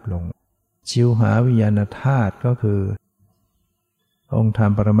ก็ดับลงชิวหาวิญญาณธาตุก็คือองค์ธรร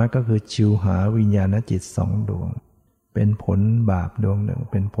มปรมัตถ์ก็คือชิวหาวิญญาณจิตสองดวงเป็นผลบาปดวงหนึ่ง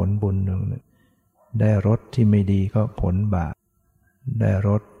เป็นผลบุญดวงหนึ่งได้รสที่ไม่ดีก็ผลบาปได้ร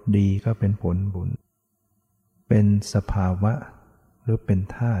สดีก็เป็นผลบุญเป็นสภาวะหรือเป็น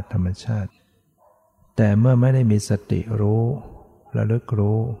ธาตุธรรมชาติแต่เมื่อไม่ได้มีสติรู้ระลึก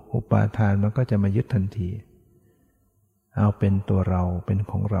รู้อุปาทานมันก็จะมายึดทันทีเอาเป็นตัวเราเป็น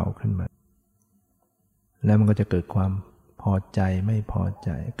ของเราขึ้นมาแล้วมันก็จะเกิดความพอใจไม่พอใจ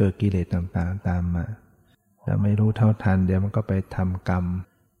เกิดกิเลสต่างๆตามมาแล้วไม่รู้เท่าทันเดี๋ยวมันก็ไปทำกรรม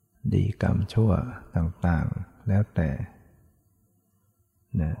ดีกรรมชั่วต่างๆแล้วแต่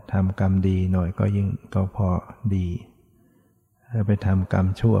นะทำกรรมดีหน่อยก็ยิ่งก็พอดีถ้าไปทำกรรม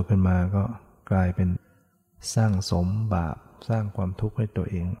ชั่วขึ้นมาก็กลายเป็นสร้างสมบาปสร้างความทุกข์ให้ตัว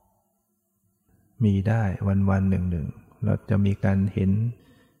เองมีได้วันๆหนึ่งๆเราจะมีการเห็น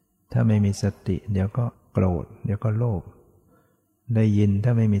ถ้าไม่มีสติเดี๋ยวก็โกรธเดี๋ยวก็โลภได้ยินถ้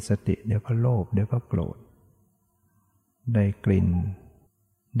าไม่มีสติเดี๋ยวก็โลภเดี๋ยวก็โกรธได้กลิ่น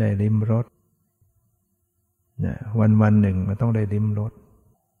ได้ลิ้มรสเนี่ยวันๆหนึ่งมันต้องได้ลิ้มรส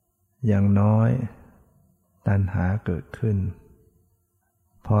อย่างน้อยตัณหาเกิดขึ้น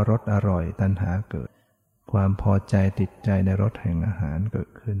พอรสอร่อยตัณหาเกิดความพอใจติดใจในรสแห่งอาหารเกิด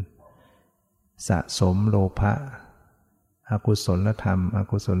ขึ้นสะสมโลภะอกุศลธรรมอ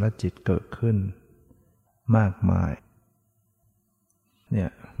กุศลจิตเกิดขึ้นมากมายเนี่ย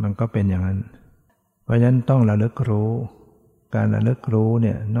มันก็เป็นอย่างนั้นเพราะฉะนั้นต้องระลึกรู้การระลึกรู้เ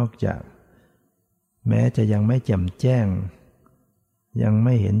นี่ยนอกจากแม้จะยังไม่แจ่มแจ้งยังไ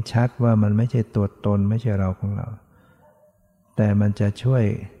ม่เห็นชัดว่ามันไม่ใช่ตัวตนไม่ใช่เราของเราแต่มันจะช่วย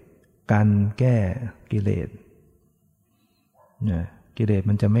กันแก้กิเลสเนี่ยกิเลส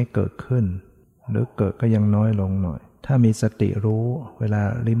มันจะไม่เกิดขึ้นหรือเกิดก็ยังน้อยลงหน่อยถ้ามีสติรู้เวลา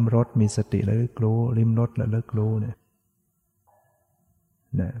ลิ้มรสมีสติระลึกรู้ลิ้มรสระลึกรู้เนี่ย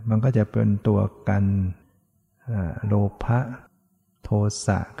มันก็จะเป็นตัวกันโลภะโทส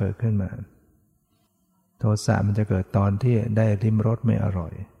ะเกิดขึ้นมาโทสะมันจะเกิดตอนที่ได้ลิ้มรสไม่อร่อ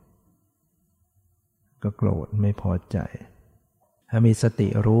ยก็โกรธไม่พอใจถ้ามีสติ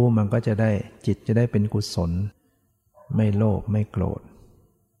รู้มันก็จะได้จิตจะได้เป็นกุศลไม่โลภไม่โกรธ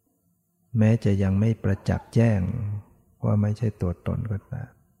แม้จะยังไม่ประจักษ์แจ้งว่าไม่ใช่ตัวตนก็ตาม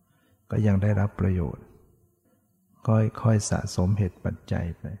ก็ยังได้รับประโยชน์ค่อยๆสะสมเหตุปัจจัย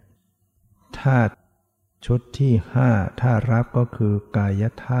ไปธาตุชุดที่5ธาตุรับก็คือกาย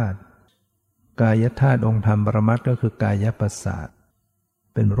ธาตุกายธาตุองค์ธรรมปรมัตถ์ก็คือกายประสาท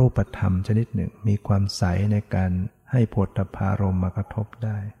เป็นรูปธรรมชนิดหนึ่งมีความใสในการให้โผฏฐัพพารมณ์มากระทบไ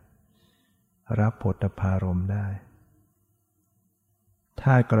ด้รับโผฏฐัพพารมณ์ได้ธ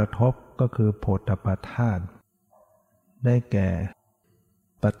าตุกระทบก็คือโผฏฐัพพธาตุได้แก่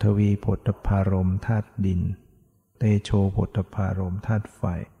ปฐวีโผฏฐัพพารมณ์ธาตุดินเตโชโผฏฐัพพารมณ์ธาตุไฟ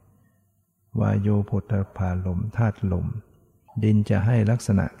วายโยโผฏฐัพพารมณ์ธาตุลมดินจะให้ลักษ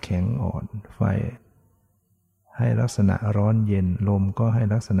ณะแข็งอ่อนไฟให้ลักษณะร้อนเย็นลมก็ให้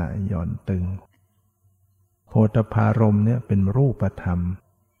ลักษณะหย่อนตึงโผฏฐัพพารมณ์เนี่ยเป็นรูปธรรม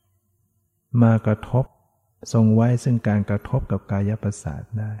มากระทบทรงไว้ซึ่งการกระทบกับกายประสาท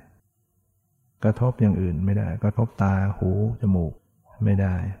ได้กระทบอย่างอื่นไม่ได้กระทบตาหูจมูกไม่ไ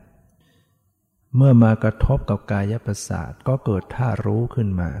ด้เมื่อมากระทบกับกายประสาทก็เกิดธาตุรู้ขึ้น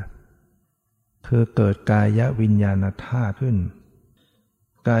มาคือเกิดกายวิญญาณธาตุขึ้น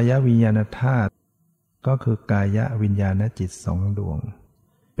กายวิญญาณธาตุก็คือกายวิญญาณจิตสองดวง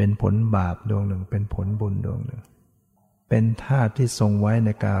เป็นผลบาปดวงหนึ่งเป็นผลบุญดวงหนึ่ง เป็นธาตุที่ทรงไว้ใน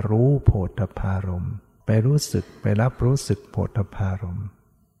การรู้โผฏฐัพพารมณ์ไปรู้สึกไปรับรู้สึกโผฏฐัพพารมณ์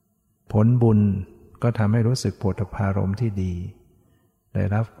ผลบุญก็ทำให้รู้สึกโผฏฐัพพารมณ์ที่ดีได้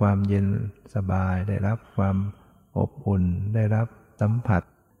รับความเย็นสบายได้รับความอบอุ่นได้รับสัมผัส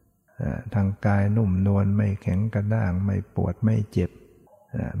ทางกายนุ่มนวลไม่แข็งกระด้างไม่ปวดไม่เจ็บ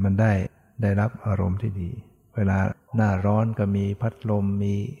มันได้รับอารมณ์ที่ดีเวลาหน้าร้อนก็มีพัดลม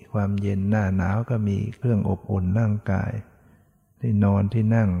มีความเย็นหน้าหนาวก็มีเครื่องอบอุ่นร่างกายที่นอนที่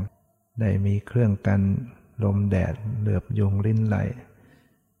นั่งได้มีเครื่องกันลมแดดเหลือบยุงลิ้นไหล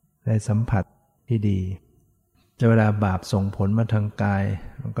ได้สัมผัสที่ดีแต่เวลาบาปส่งผลมาทางกาย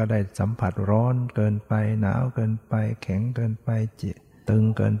มันก็ได้สัมผัสร้อนเกินไปหนาวเกินไปแข็งเกินไปเจ็บตึง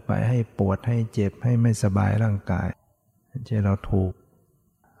เกินไปให้ปวดให้เจ็บให้ไม่สบายร่างกายเช่นเราถูก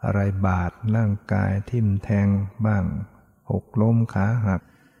อะไรบาดร่างกายทิ่มแทงบ้างหกล้มขาหัก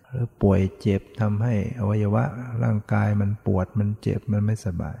หรือป่วยเจ็บทำให้อวัยวะร่างกายมันปวดมันเจ็บมันไม่ส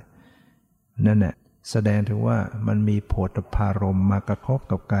บายนั่นแหละแสดงถึงว่ามันมีโผฏฐัพพารมณ์มากระทบ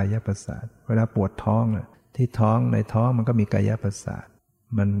กับกายประสาทเวลาปวดท้องที่ท้องในท้องมันก็มีกายประสาท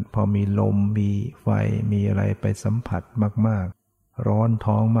มันพอมีลมมีไฟมีอะไรไปสัมผัสมากๆร้อน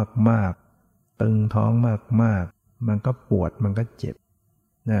ท้องมากๆตึงท้องมากๆมันก็ปวดมันก็เจ็บ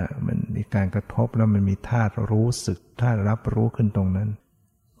มันมีการกระทบแล้วมันมีธาตุรู้สึกธาตุรับรู้ขึ้นตรงนั้น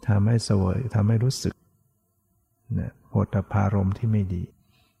ทำให้เสวยทำให้รู้สึกโผฏฐัพพารมณ์ที่ไม่ดี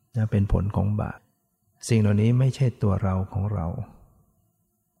เป็นผลของบาปสิ่งเหล่านี้ไม่ใช่ตัวเราของเรา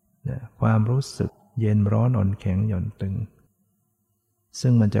ความรู้สึกเย็นร้อนอ่อนแข็งหย่อนตึงซึ่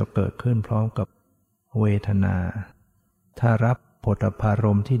งมันจะเกิดขึ้นพร้อมกับเวทนาถ้ารับโผฏฐัพพาร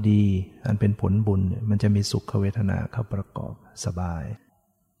มณ์ที่ดีอันเป็นผลบุญมันจะมีสุขเวทนาเข้าประกอบสบาย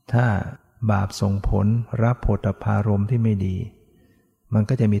ถ้าบาปส่งผลรับโผฏฐัพพารมณ์ที่ไม่ดีมัน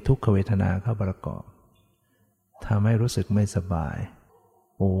ก็จะมีทุกขเวทนาเข้าประกอบทำให้รู้สึกไม่สบาย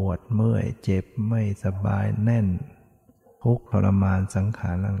ปวดเมื่อยเจ็บไม่สบายแน่นทุกข์ทรมานสังข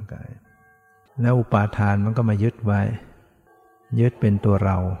ารร่างกายแล้วอุปาทานมันก็มายึดไว้ยึดเป็นตัวเ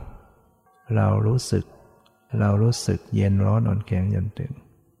รารู้สึกเย็นร้อนอ่อนแข็งหย่อนตึง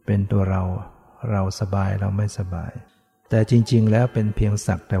เป็นตัวเราสบายเราไม่สบายแต่จริงๆแล้วเป็นเพียง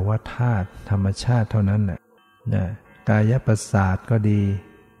สักแต่ว่าธาตุธรรมชาติเท่านั้นแหละกายประสาทก็ดี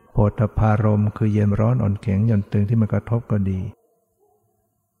โผฏฐัพพารมณ์คือเย็นร้อนอ่อนแข็งหย่อนตึงที่มันกระทบก็ดี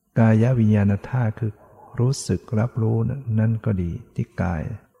กายวิญญาณธาตุคือรู้สึกรับรู้นั่นก็ดีที่กาย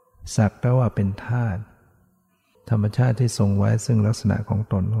สักแต่ว่าเป็นธาตุธรรมชาติที่ทรงไว้ซึ่งลักษณะของ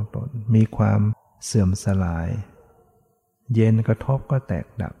ตนมีความเสื่อมสลายเย็นกระทบก็แตก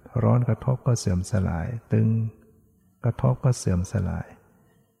ดับร้อนกระทบก็เสื่อมสลายตึงกระทบก็เสื่อมสลาย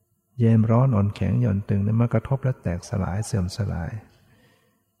เย็นร้อนอ่อนแข็งหย่อนตึงนั้นมากระทบและแตกสลายเสื่อมสลาย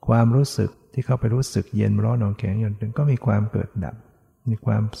ความรู้สึกที่เข้าไปรู้สึกเย็นร้อนอ่อนแข็งหย่อนตึงก็มีความเกิดดับมีค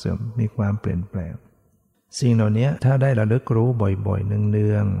วามเสื่อมมีความเปลี่ยนแปลงสิ่งเหล่านี้ถ้าได้ระลึกรู้บ่อยๆเนื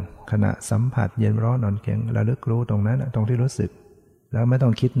องๆขณะสัมผัสเย็นร้อนอ่อนแข็งระลึกรู้ตรงนั้นตรงที่รู้สึกแล้วไม่ต้อ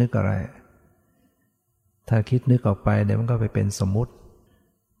งคิดนึกอะไรถ้าคิดนึกออกไปเดี๋ยวมันก็ไปเป็นสมมุติ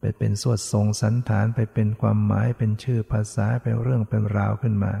ไปเป็นสวดทรงสันฐานไปเป็นความหมายเป็นชื่อภาษาเป็นเรื่องเป็นราว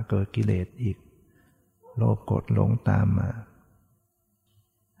ขึ้นมาเกิดกิเลสอีกโลภโกรธหลงตามมา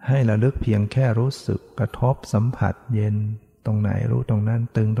ให้ระลึกเพียงแค่รู้สึกกระทบสัมผัสเย็นตรงไหนรู้ตรงนั้น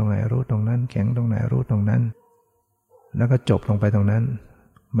ตึงตรงไหนรู้ตรงนั้นแข็งตรงไหนรู้ตรงนั้นแล้วก็จบลงไปตรงนั้น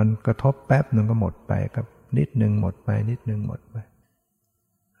มันกระทบแป๊บหนึ่งก็หมดไปกับนิดหนึ่งหมดไปนิดหนึ่งหมดไป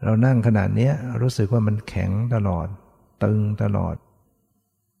เรานั่งขนาดนี้รู้สึกว่ามันแข็งตลอดตึงตลอด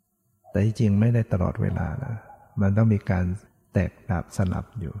แต่จริงไม่ได้ตลอดเวลานะมันต้องมีการแตกดับสลับ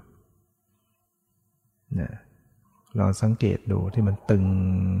อยู่เนี่ยลองสังเกตดูที่มันตึง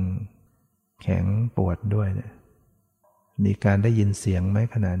แข็งปวดด้วยเนี่ยมีการได้ยินเสียงไหม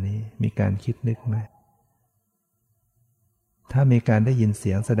ขณะนี้มีการคิดนึกไหมถ้ามีการได้ยินเ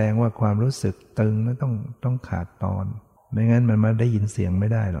สียงแสดงว่าความรู้สึกตึงนั้นต้องขาดตอนไม่งั้นมันมาได้ยินเสียงไม่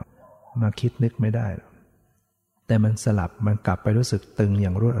ได้หรอกมาคิดนึกไม่ได้หรอกแต่มันสลับมันกลับไปรู้สึกตึงอย่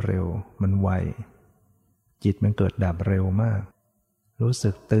างรวดเร็วมันไวจิตมันเกิดดับเร็วมากรู้สึ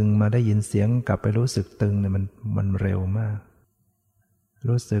กตึงมาได้ยินเสียงกลับไปรู้สึกตึงเนี่ยมันเร็วมาก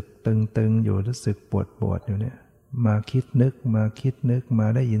รู้สึกตึงอยู่รู้สึกปวดอยู่เนี่ยมาคิดนึกมา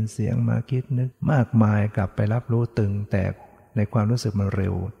ได้ยินเสียงมาคิดนึกมากมายกลับไปรับรู้ตึงแต่ในความรู้สึกมันเร็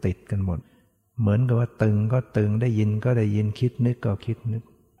วติดกันหมดเหมือนกับว่าตึงก็ตึงได้ยินก็ได้ยินคิดนึกก็คิดนึก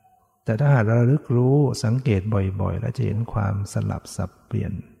แต่ถ้าหากเราระลึกรู้สังเกตบ่อยๆแล้วจะเห็นความสลับสับเปลี่ย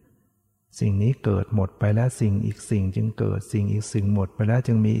นสิ่งนี้เกิดหมดไปแล้วสิ่งอีกสิ่งจึงเกิดสิ่งอีกสิ่งหมดไปแล้ว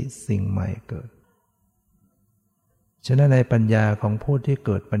จึงมีสิ่งใหม่เกิดฉะนั้นในปัญญาของผู้ที่เ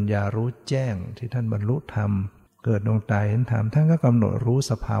กิดปัญญารู้แจ้งที่ท่านบรรลุธรรม เกิดดวงตาเห็นธรรมท่านก็กำหนดรู้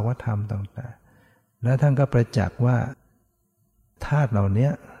สภาวธรรมต่างๆแล้วท่านก็ประจักษ์ว่าธาตุเหล่านี้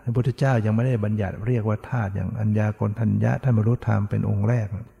พระพุทธเจ้ายังไม่ได้บัญญัติเรียกว่าธาตุอย่างอัญญาโกณฑัญญะท่านบรรลุธรรมเป็นองค์แรก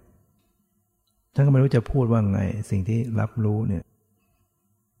ท่านก็ไม่รู้จะพูดว่าไงสิ่งที่รับรู้เนี่ย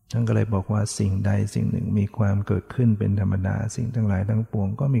ท่านก็เลยบอกว่าสิ่งใดสิ่งหนึ่งมีความเกิดขึ้นเป็นธรรมดาสิ่งทั้งหลายทั้งปวง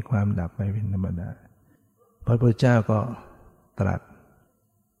ก็มีความดับไปเป็นธรรมดาพระพุทธเจ้าก็ตรัส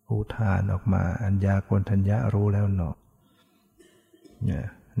อุทานออกมาอัญญาโกณฑัญญะรู้แล้วหนอเ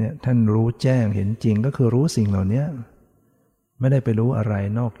นี่ยท่านรู้แจ้งเห็นจริงก็คือรู้สิ่งเหล่านี้ไม่ได้ไปรู้อะไร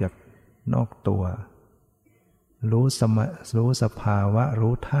นอกตัวรู้สภาวะ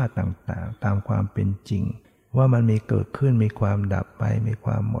รู้ธาตุต่างๆตามความเป็นจริงว่ามันมีเกิดขึ้นมีความดับไปมีค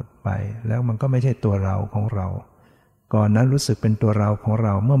วามหมดไปแล้วมันก็ไม่ใช่ตัวเราของเราก่อนนั้นรู้สึกเป็นตัวเราของเร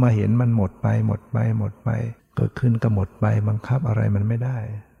าเมื่อมาเห็นมันหมดไปเกิดขึ้นก็หมดไปบังคับอะไรมันไม่ได้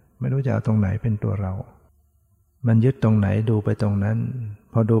ไม่รู้จะเอาตรงไหนเป็นตัวเรามันยึดตรงไหนดูไปตรงนั้น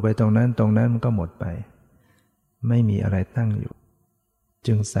พอดูไปตรงนั้นมันก็หมดไปไม่มีอะไรตั้งอยู่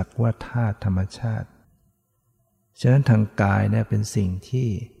จึงสักว่าธาตุธรรมชาติฉะนั้นทางกายเนี่ยเป็นสิ่งที่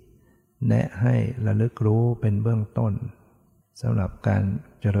แนะให้ระลึกรู้เป็นเบื้องต้นสำหรับการ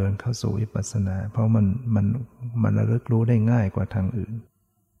เจริญเข้าสู่วิปัสสนาเพราะมันระลึกรู้ได้ง่ายกว่าทางอื่น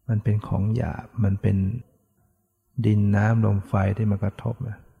มันเป็นของหยาบมันเป็นดินน้ำลมไฟที่มากระทบ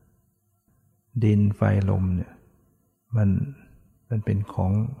ดินไฟลมเนี่ยมันเป็นขอ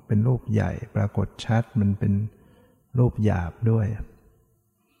งเป็นรูปใหญ่ปรากฏชัดมันเป็นรูปหยาบด้วย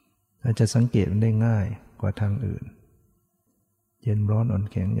เราจะสังเกตมันได้ง่ายกว่าทางอื่นเย็นร้อนอ่อน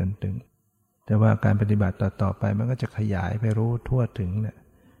แข็งหย่อนตึงแต่ว่าการปฏิบัติต่อไปมันก็จะขยายไปรู้ทั่วถึงเนี่ย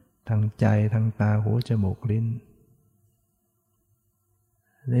ทางใจทางตาหูจมูกลิ้น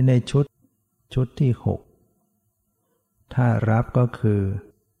ในชุดที่6ถ้ารับก็คือ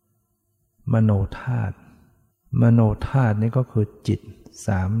มโนธาตุมโนธาตุนี่ก็คือจิต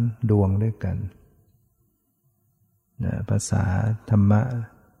3ดวงด้วยกันภาษาธรรมะ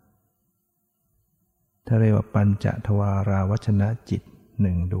ถ้าเรียกว่าปัญจทวาราวชนะจิต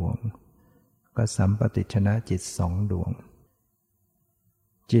1ดวงก็สัมปติชนะจิต2ดวง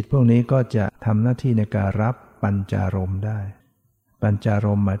จิตพวกนี้ก็จะทำหน้าที่ในการรับปัญจารมณ์ได้ปัญจาร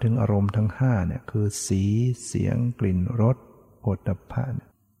มณ์หมายถึงอารมณ์ทั้ง5เนี่ยคือสีเสียงกลิ่นรสโผฏฐัพพะ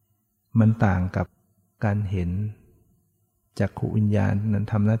มันต่างกับการเห็นจักขุวิญญาณนั้น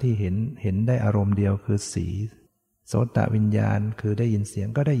ทำหน้าที่เห็นได้อารมณ์เดียวคือสีโสตวิญญาณคือได้ยินเสียง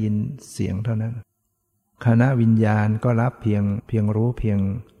ก็ได้ยินเสียงเท่านั้นคณะวิญญาณก็รับเพียงรู้เพียง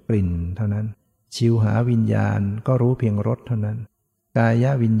กลิ่นเท่านั้นชิวหาวิญญาณก็รู้เพียงรสเท่านั้นกาย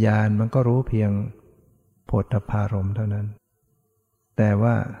วิญญาณมันก็รู้เพียงโผฏฐัพพารมณ์เท่านั้นแต่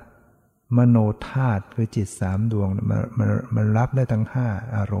ว่ามโนธาตุคือจิต3ดวงมันรับได้ทั้ง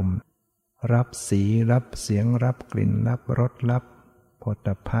5อารมณ์รับสีรับเสียงรับกลิ่นรับรสรับโผฏ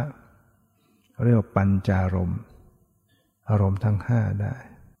ฐัพพะเรียกว่าปัญจารมณ์อารมณ์ทั้ง5ได้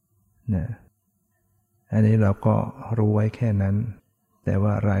นะอันนี้เราก็รู้ไว้แค่นั้นแต่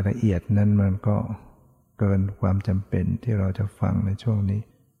ว่ารายละเอียดนั้นมันก็เกินความจำเป็นที่เราจะฟังในช่วงนี้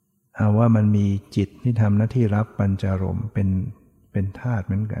เอาว่ามันมีจิตที่ทำหน้าที่รับปัญจารมณ์เป็นธาตุเ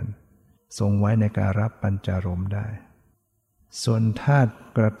หมือนกันทรงไว้ในการรับปัญจารมณ์ได้ส่วนธาตุ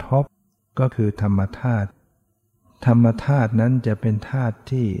กระทบก็คือธรรมธาตุธรรมธาตุนั้นจะเป็นธาตุ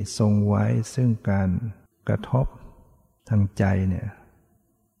ที่ทรงไว้ซึ่งการกระทบทางใจเนี่ย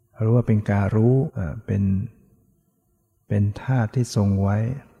รู้ว่าเป็นการรู้เป็นธาตุที่ทรงไว้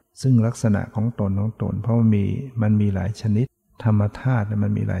ซึ่งลักษณะของตนเพราะมันมีหลายชนิดธรรมธาตุมั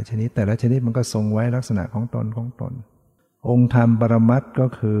นมีหลายชนิดแต่ละชนิดมันก็ทรงไว้ลักษณะของตนองค์ธรรมปรมัตถ์ก็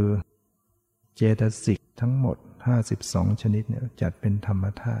คือเจตสิกทั้งหมด52ชนิดเนี่ยจัดเป็นธรรม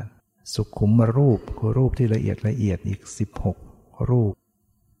ธาตุสุขุมรูปคือรูปที่ละเอียดอีก16รูป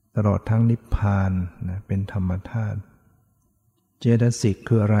ตลอดทั้งนิพพานนะเป็นธรรมธาตุเจตสิก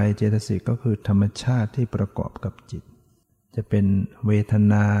คืออะไรเจตสิกก็คือธรรมชาติที่ประกอบกับจิตจะเป็นเวท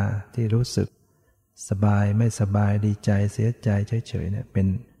นาที่รู้สึกสบายไม่สบายดีใจเสียใจเฉยๆเนี่ยเ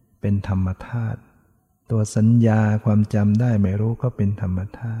ป็นธรรมธาตุตัวสัญญาความจำได้ไม่รู้ก็เป็นธรรม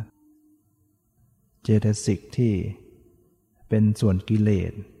ธาตุเจตสิกที่เป็นส่วนกิเล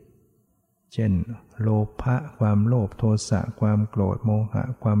สเช่นโลภะความโลภโทสะความโกรธโมหะ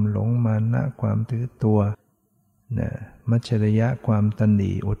ความหลงมานะความถือตัวมัจฉริยะความต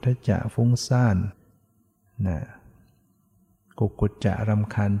ณีอุทธัจจะฟุ้งซ่านกุกุจจะร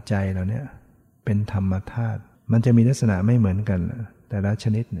ำคาญใจเหล่านี้เป็นธรรมธาตุมันจะมีลักษณะไม่เหมือนกันแต่ละช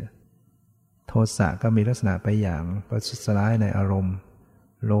นิดเนี่ยโทสะก็มีลักษณะไปอย่างประทุษร้ายในอารมณ์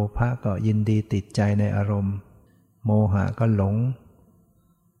โลภะก็ยินดีติดใจในอารมณ์โมหะก็หลง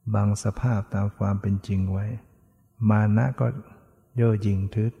บังสภาพตามความเป็นจริงไว้ มานะก็เย่อหยิ่ง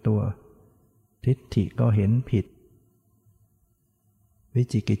ถือตัวทิฏฐิก็เห็นผิดวิ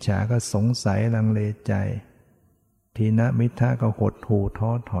จิกิจฉาก็สงสัยลังเลใจทีนมิทธะก็หดหู่ท้อ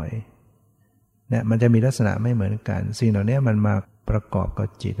ถอยเนี่ยมันจะมีลักษณะไม่เหมือนกันสิ่งเหล่านี้มันมาประกอบกับ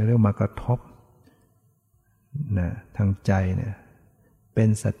จิตเรียกมากระทบนะทางใจเนี่ยเป็น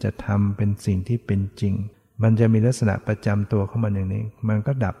สัจธรรมเป็นสิ่งที่เป็นจริงมันจะมีลักษณะประจำตัวของมันอย่างนี้มัน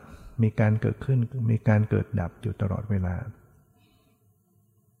ก็ดับมีการเกิดขึ้นมีการเกิดดับอยู่ตลอดเวลา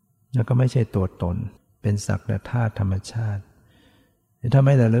แล้วก็ไม่ใช่ตัวตนเป็นสักแต่ธาตุธรรมชาติถ้าไ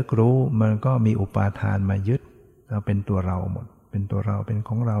ม่ระลึกรู้มันก็มีอุปาทานมายึดเราเป็นตัวเราหมดเป็นตัวเราเป็นข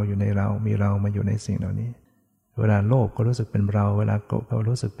องเราอยู่ในเรามีเรามาอยู่ในสิ่งเหล่านี้เวลาโลภก็รู้สึกเป็นเราเวลาโกรธก็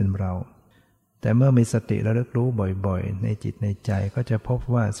รู้สึกเป็นเราแต่เมื่อมีสติระลึกรู้บ่อยๆในจิตในใจก็จะพบ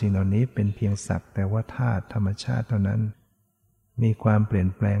ว่าสิ่งเหล่านี้เป็นเพียงสักแต่ว่าธาตุธรรมชาติเท่านั้นมีความเปลี่ยน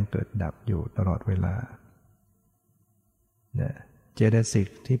แปลงเกิดดับอยู่ตลอดเวลาเจตสิก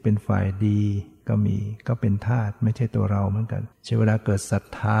ที่เป็นฝ่ายดีก็เป็นธาตุไม่ใช่ตัวเราเหมือนกันเช่นเวลาเกิดศรัท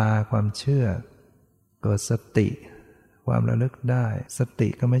ธาความเชื่อเกิดสติความระลึกได้สติ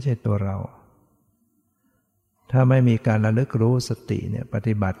ก็ไม่ใช่ตัวเราถ้าไม่มีการระลึกรู้สติเนี่ยป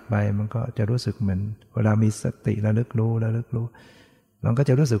ฏิบัติไปมันก็จะรู้สึกเหมือนเวลามีสติระลึกรู้มันก็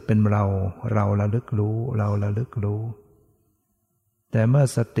จะรู้สึกเป็นเราระลึกรู้เราระลึกรู้แต่เมื่อ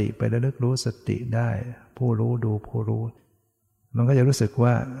สติไประลึกรู้สติได้ผู้รู้ดูผู้รู้มันก็จะรู้สึก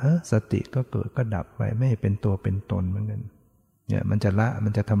ว่าสติก็เกิดก็ดับไปไม่เป็นตัวเป็นตนเหมือนกันเนี่ยมัน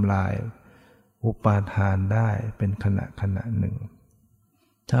จะทำลายอุปาทานได้เป็นขณะหนึ่ง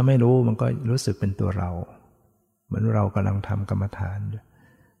ถ้าไม่รู้มันก็รู้สึกเป็นตัวเราเหมือนเรากำลังทำกรรมฐานอยู่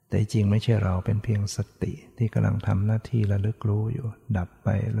แต่จริงไม่ใช่เราเป็นเพียงสติที่กำลังทำหน้าที่ระลึกรู้อยู่ดับไป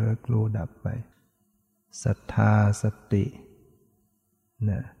ระลึกรู้ดับไปศรัทธาสติ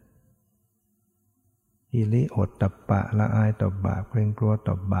นะหิริโอตตัปปะละอายต่อบาปเกรงกลัว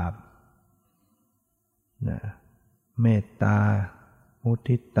ต่อบาปนะเมตตามุ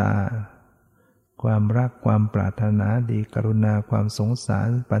ทิตาความรักความปรารถนาดีกรุณาความสงสาร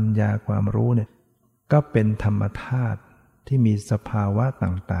ปัญญาความรู้เนี่ยก็เป็นธรรมธาตุที่มีสภาวะ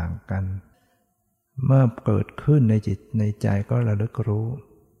ต่างๆกันเมื่อเกิดขึ้นในจิตในใจก็ระลึกรู้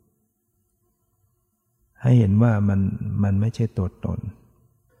ให้เห็นว่ามันไม่ใช่ตัวตน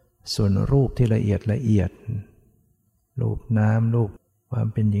ส่วนรูปที่ละเอียดรูปน้ำรูปความ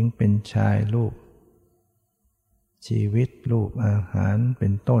เป็นหญิงเป็นชายรูปชีวิตรูปอาหารเป็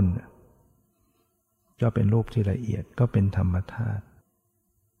นต้นก็เป็นรูปที่ละเอียดก็เป็นธรรมธาตุ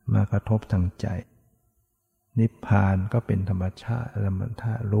มากระทบทางใจนิพพานก็เป็นธรรมชาติ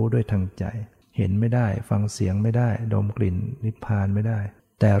รู้ด้วยทางใจเห็นไม่ได้ฟังเสียงไม่ได้ดมกลิ่นนิพพานไม่ได้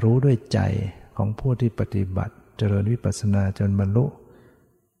แต่รู้ด้วยใจของผู้ที่ปฏิบัติเจริญวิปัสสนาจนบรรลุ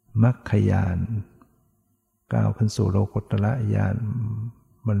มรรคญาณก้าวขึ้นสู่โลกุตตรญาณ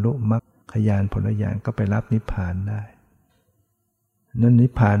บรรลุมรรคญาณผลญาณก็ไปรับนิพพานได้นั่นนิ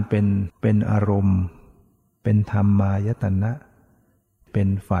พพานเป็นอารมณ์เป็นธรรมายตนะเป็น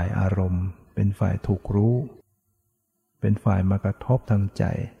ฝ่ายอารมณ์เป็นฝ่ายถูกรู้เป็นฝ่ายมากระทบทางใจ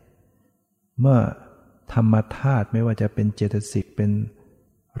เมื่อธรรมธาตุไม่ว่าจะเป็นเจตสิกเป็น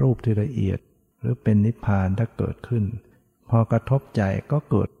รูปที่ละเอียดหรือเป็นนิพพานถ้าเกิดขึ้นพอกระทบใจก็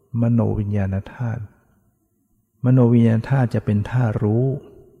เกิดมโนวิญญาณธาตุมโนวิญญาณธาตุจะเป็นธาตุรู้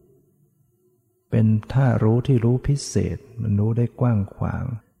เป็นธาตุรู้ที่รู้พิเศษมันรู้ได้กว้างขวาง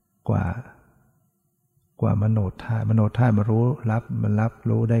กว่ามโนธาตุมันรับ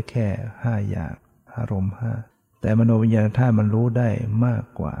รู้ได้แค่5อย่างอารมณ์5แต่มโนวิญญาณธาตุมันรู้ได้มาก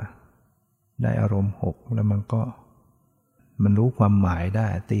กว่าได้อารมณ์6แล้วมันรู้ความหมายได้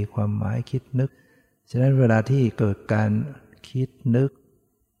ตีความหมายคิดนึกฉะนั้นเวลาที่เกิดการคิดนึก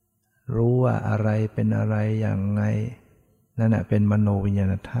รู้ว่าอะไรเป็นอะไรอย่างไงนั่นแหละเป็นมโนวิญญา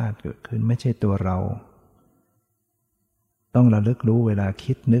ณธาตุเกิดขึ้นไม่ใช่ตัวเราต้องระลึกรู้เวลา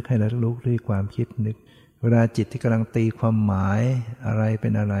คิดนึกให้ระลึกรู้ด้วยความคิดนึกเวลาจิตที่กำลังตีความหมายอะไรเป็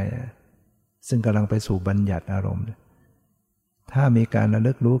นอะไรซึ่งกำลังไปสู่บัญญัติอารมณ์ถ้ามีการระ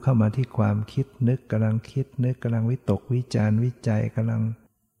ลึกรู้เข้ามาที่ความคิดนึกกำลังคิดนึกกำลังวิตกวิจารวิจัยกำลัง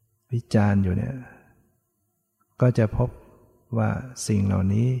วิจารอยู่เนี่ยก็จะพบว่าสิ่งเหล่า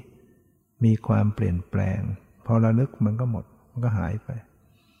นี้มีความเปลี่ยนแปลงพอระลึกมันก็หมดมันก็หายไป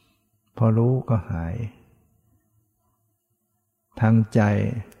พอรู้ก็หายทางใจ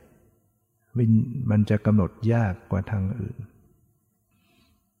มันจะกำหนดยากกว่าทางอื่น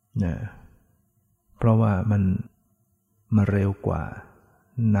นะเพราะว่ามันมาเร็วกว่า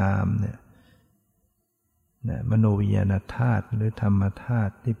นามเนี่ยมโนวิญญาณธาตุหรือธรรมธา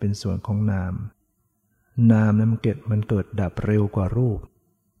ตุที่เป็นส่วนของนามนั้นมันเกิดดับเร็วกว่ารูป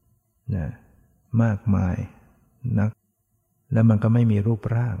นะมากมาย นักแล้วมันก็ไม่มีรูป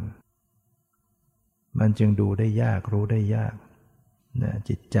ร่างมันจึงดูได้ยากรู้ได้ยากนะ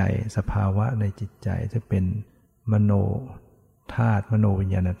จิตใจสภาวะในจิตใจจะเป็นมโนธาตุมโนวิญ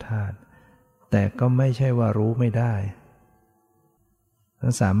ญาณธาตุแต่ก็ไม่ใช่ว่ารู้ไม่ได้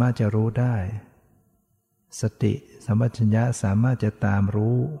สามารถจะรู้ได้สติสัมปชัญญะสามารถจะตาม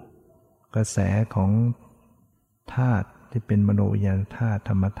รู้กระแสของธาตุที่เป็นมโนวิญญาณธาตุ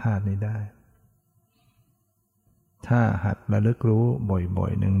ธรรมธาตุนี้ได้ถ้าหัดระลึกรู้บ่อ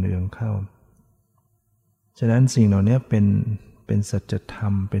ยๆเนืองๆเข้าฉะนั้นสิ่งเหล่านี้เป็นสัจธรร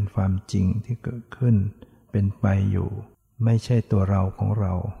มเป็นความจริงที่เกิดขึ้นเป็นไปอยู่ไม่ใช่ตัวเราของเร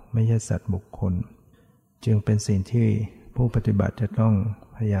าไม่ใช่สัตว์บุคคลจึงเป็นสิ่งที่ผู้ปฏิบัติจะต้อง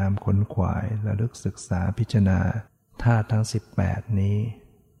พยายามค้นขวายระลึกศึกษาพิจารณาธาตุทั้ง18นี้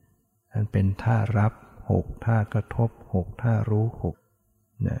อันเป็นธาตุรับ6ธาตุกระทบ6ธาตุรู้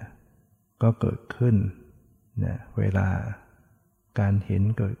6นะก็เกิดขึ้นนะเวลาการเห็น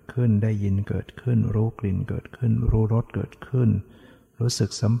เกิดขึ้นได้ยินเกิดขึ้นรู้กลิ่นเกิดขึ้นรู้รสเกิดขึ้นรู้สึก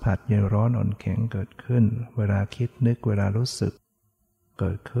สัมผัสเย็นร้อนอ่อนแข็งเกิดขึ้นเวลาคิดนึกเวลารู้สึกเ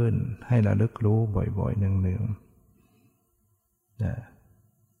กิดขึ้นให้ระลึกรู้บ่อยๆเนืองๆนะ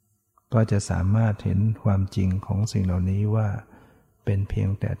ก็จะสามารถเห็นความจริงของสิ่งเหล่านี้ว่าเป็นเพียง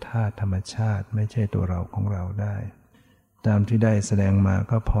แต่ธาตุธรรมชาติไม่ใช่ตัวเราของเราได้ตามที่ได้แสดงมา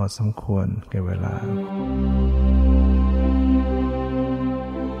ก็พอสมควรแก่เวลา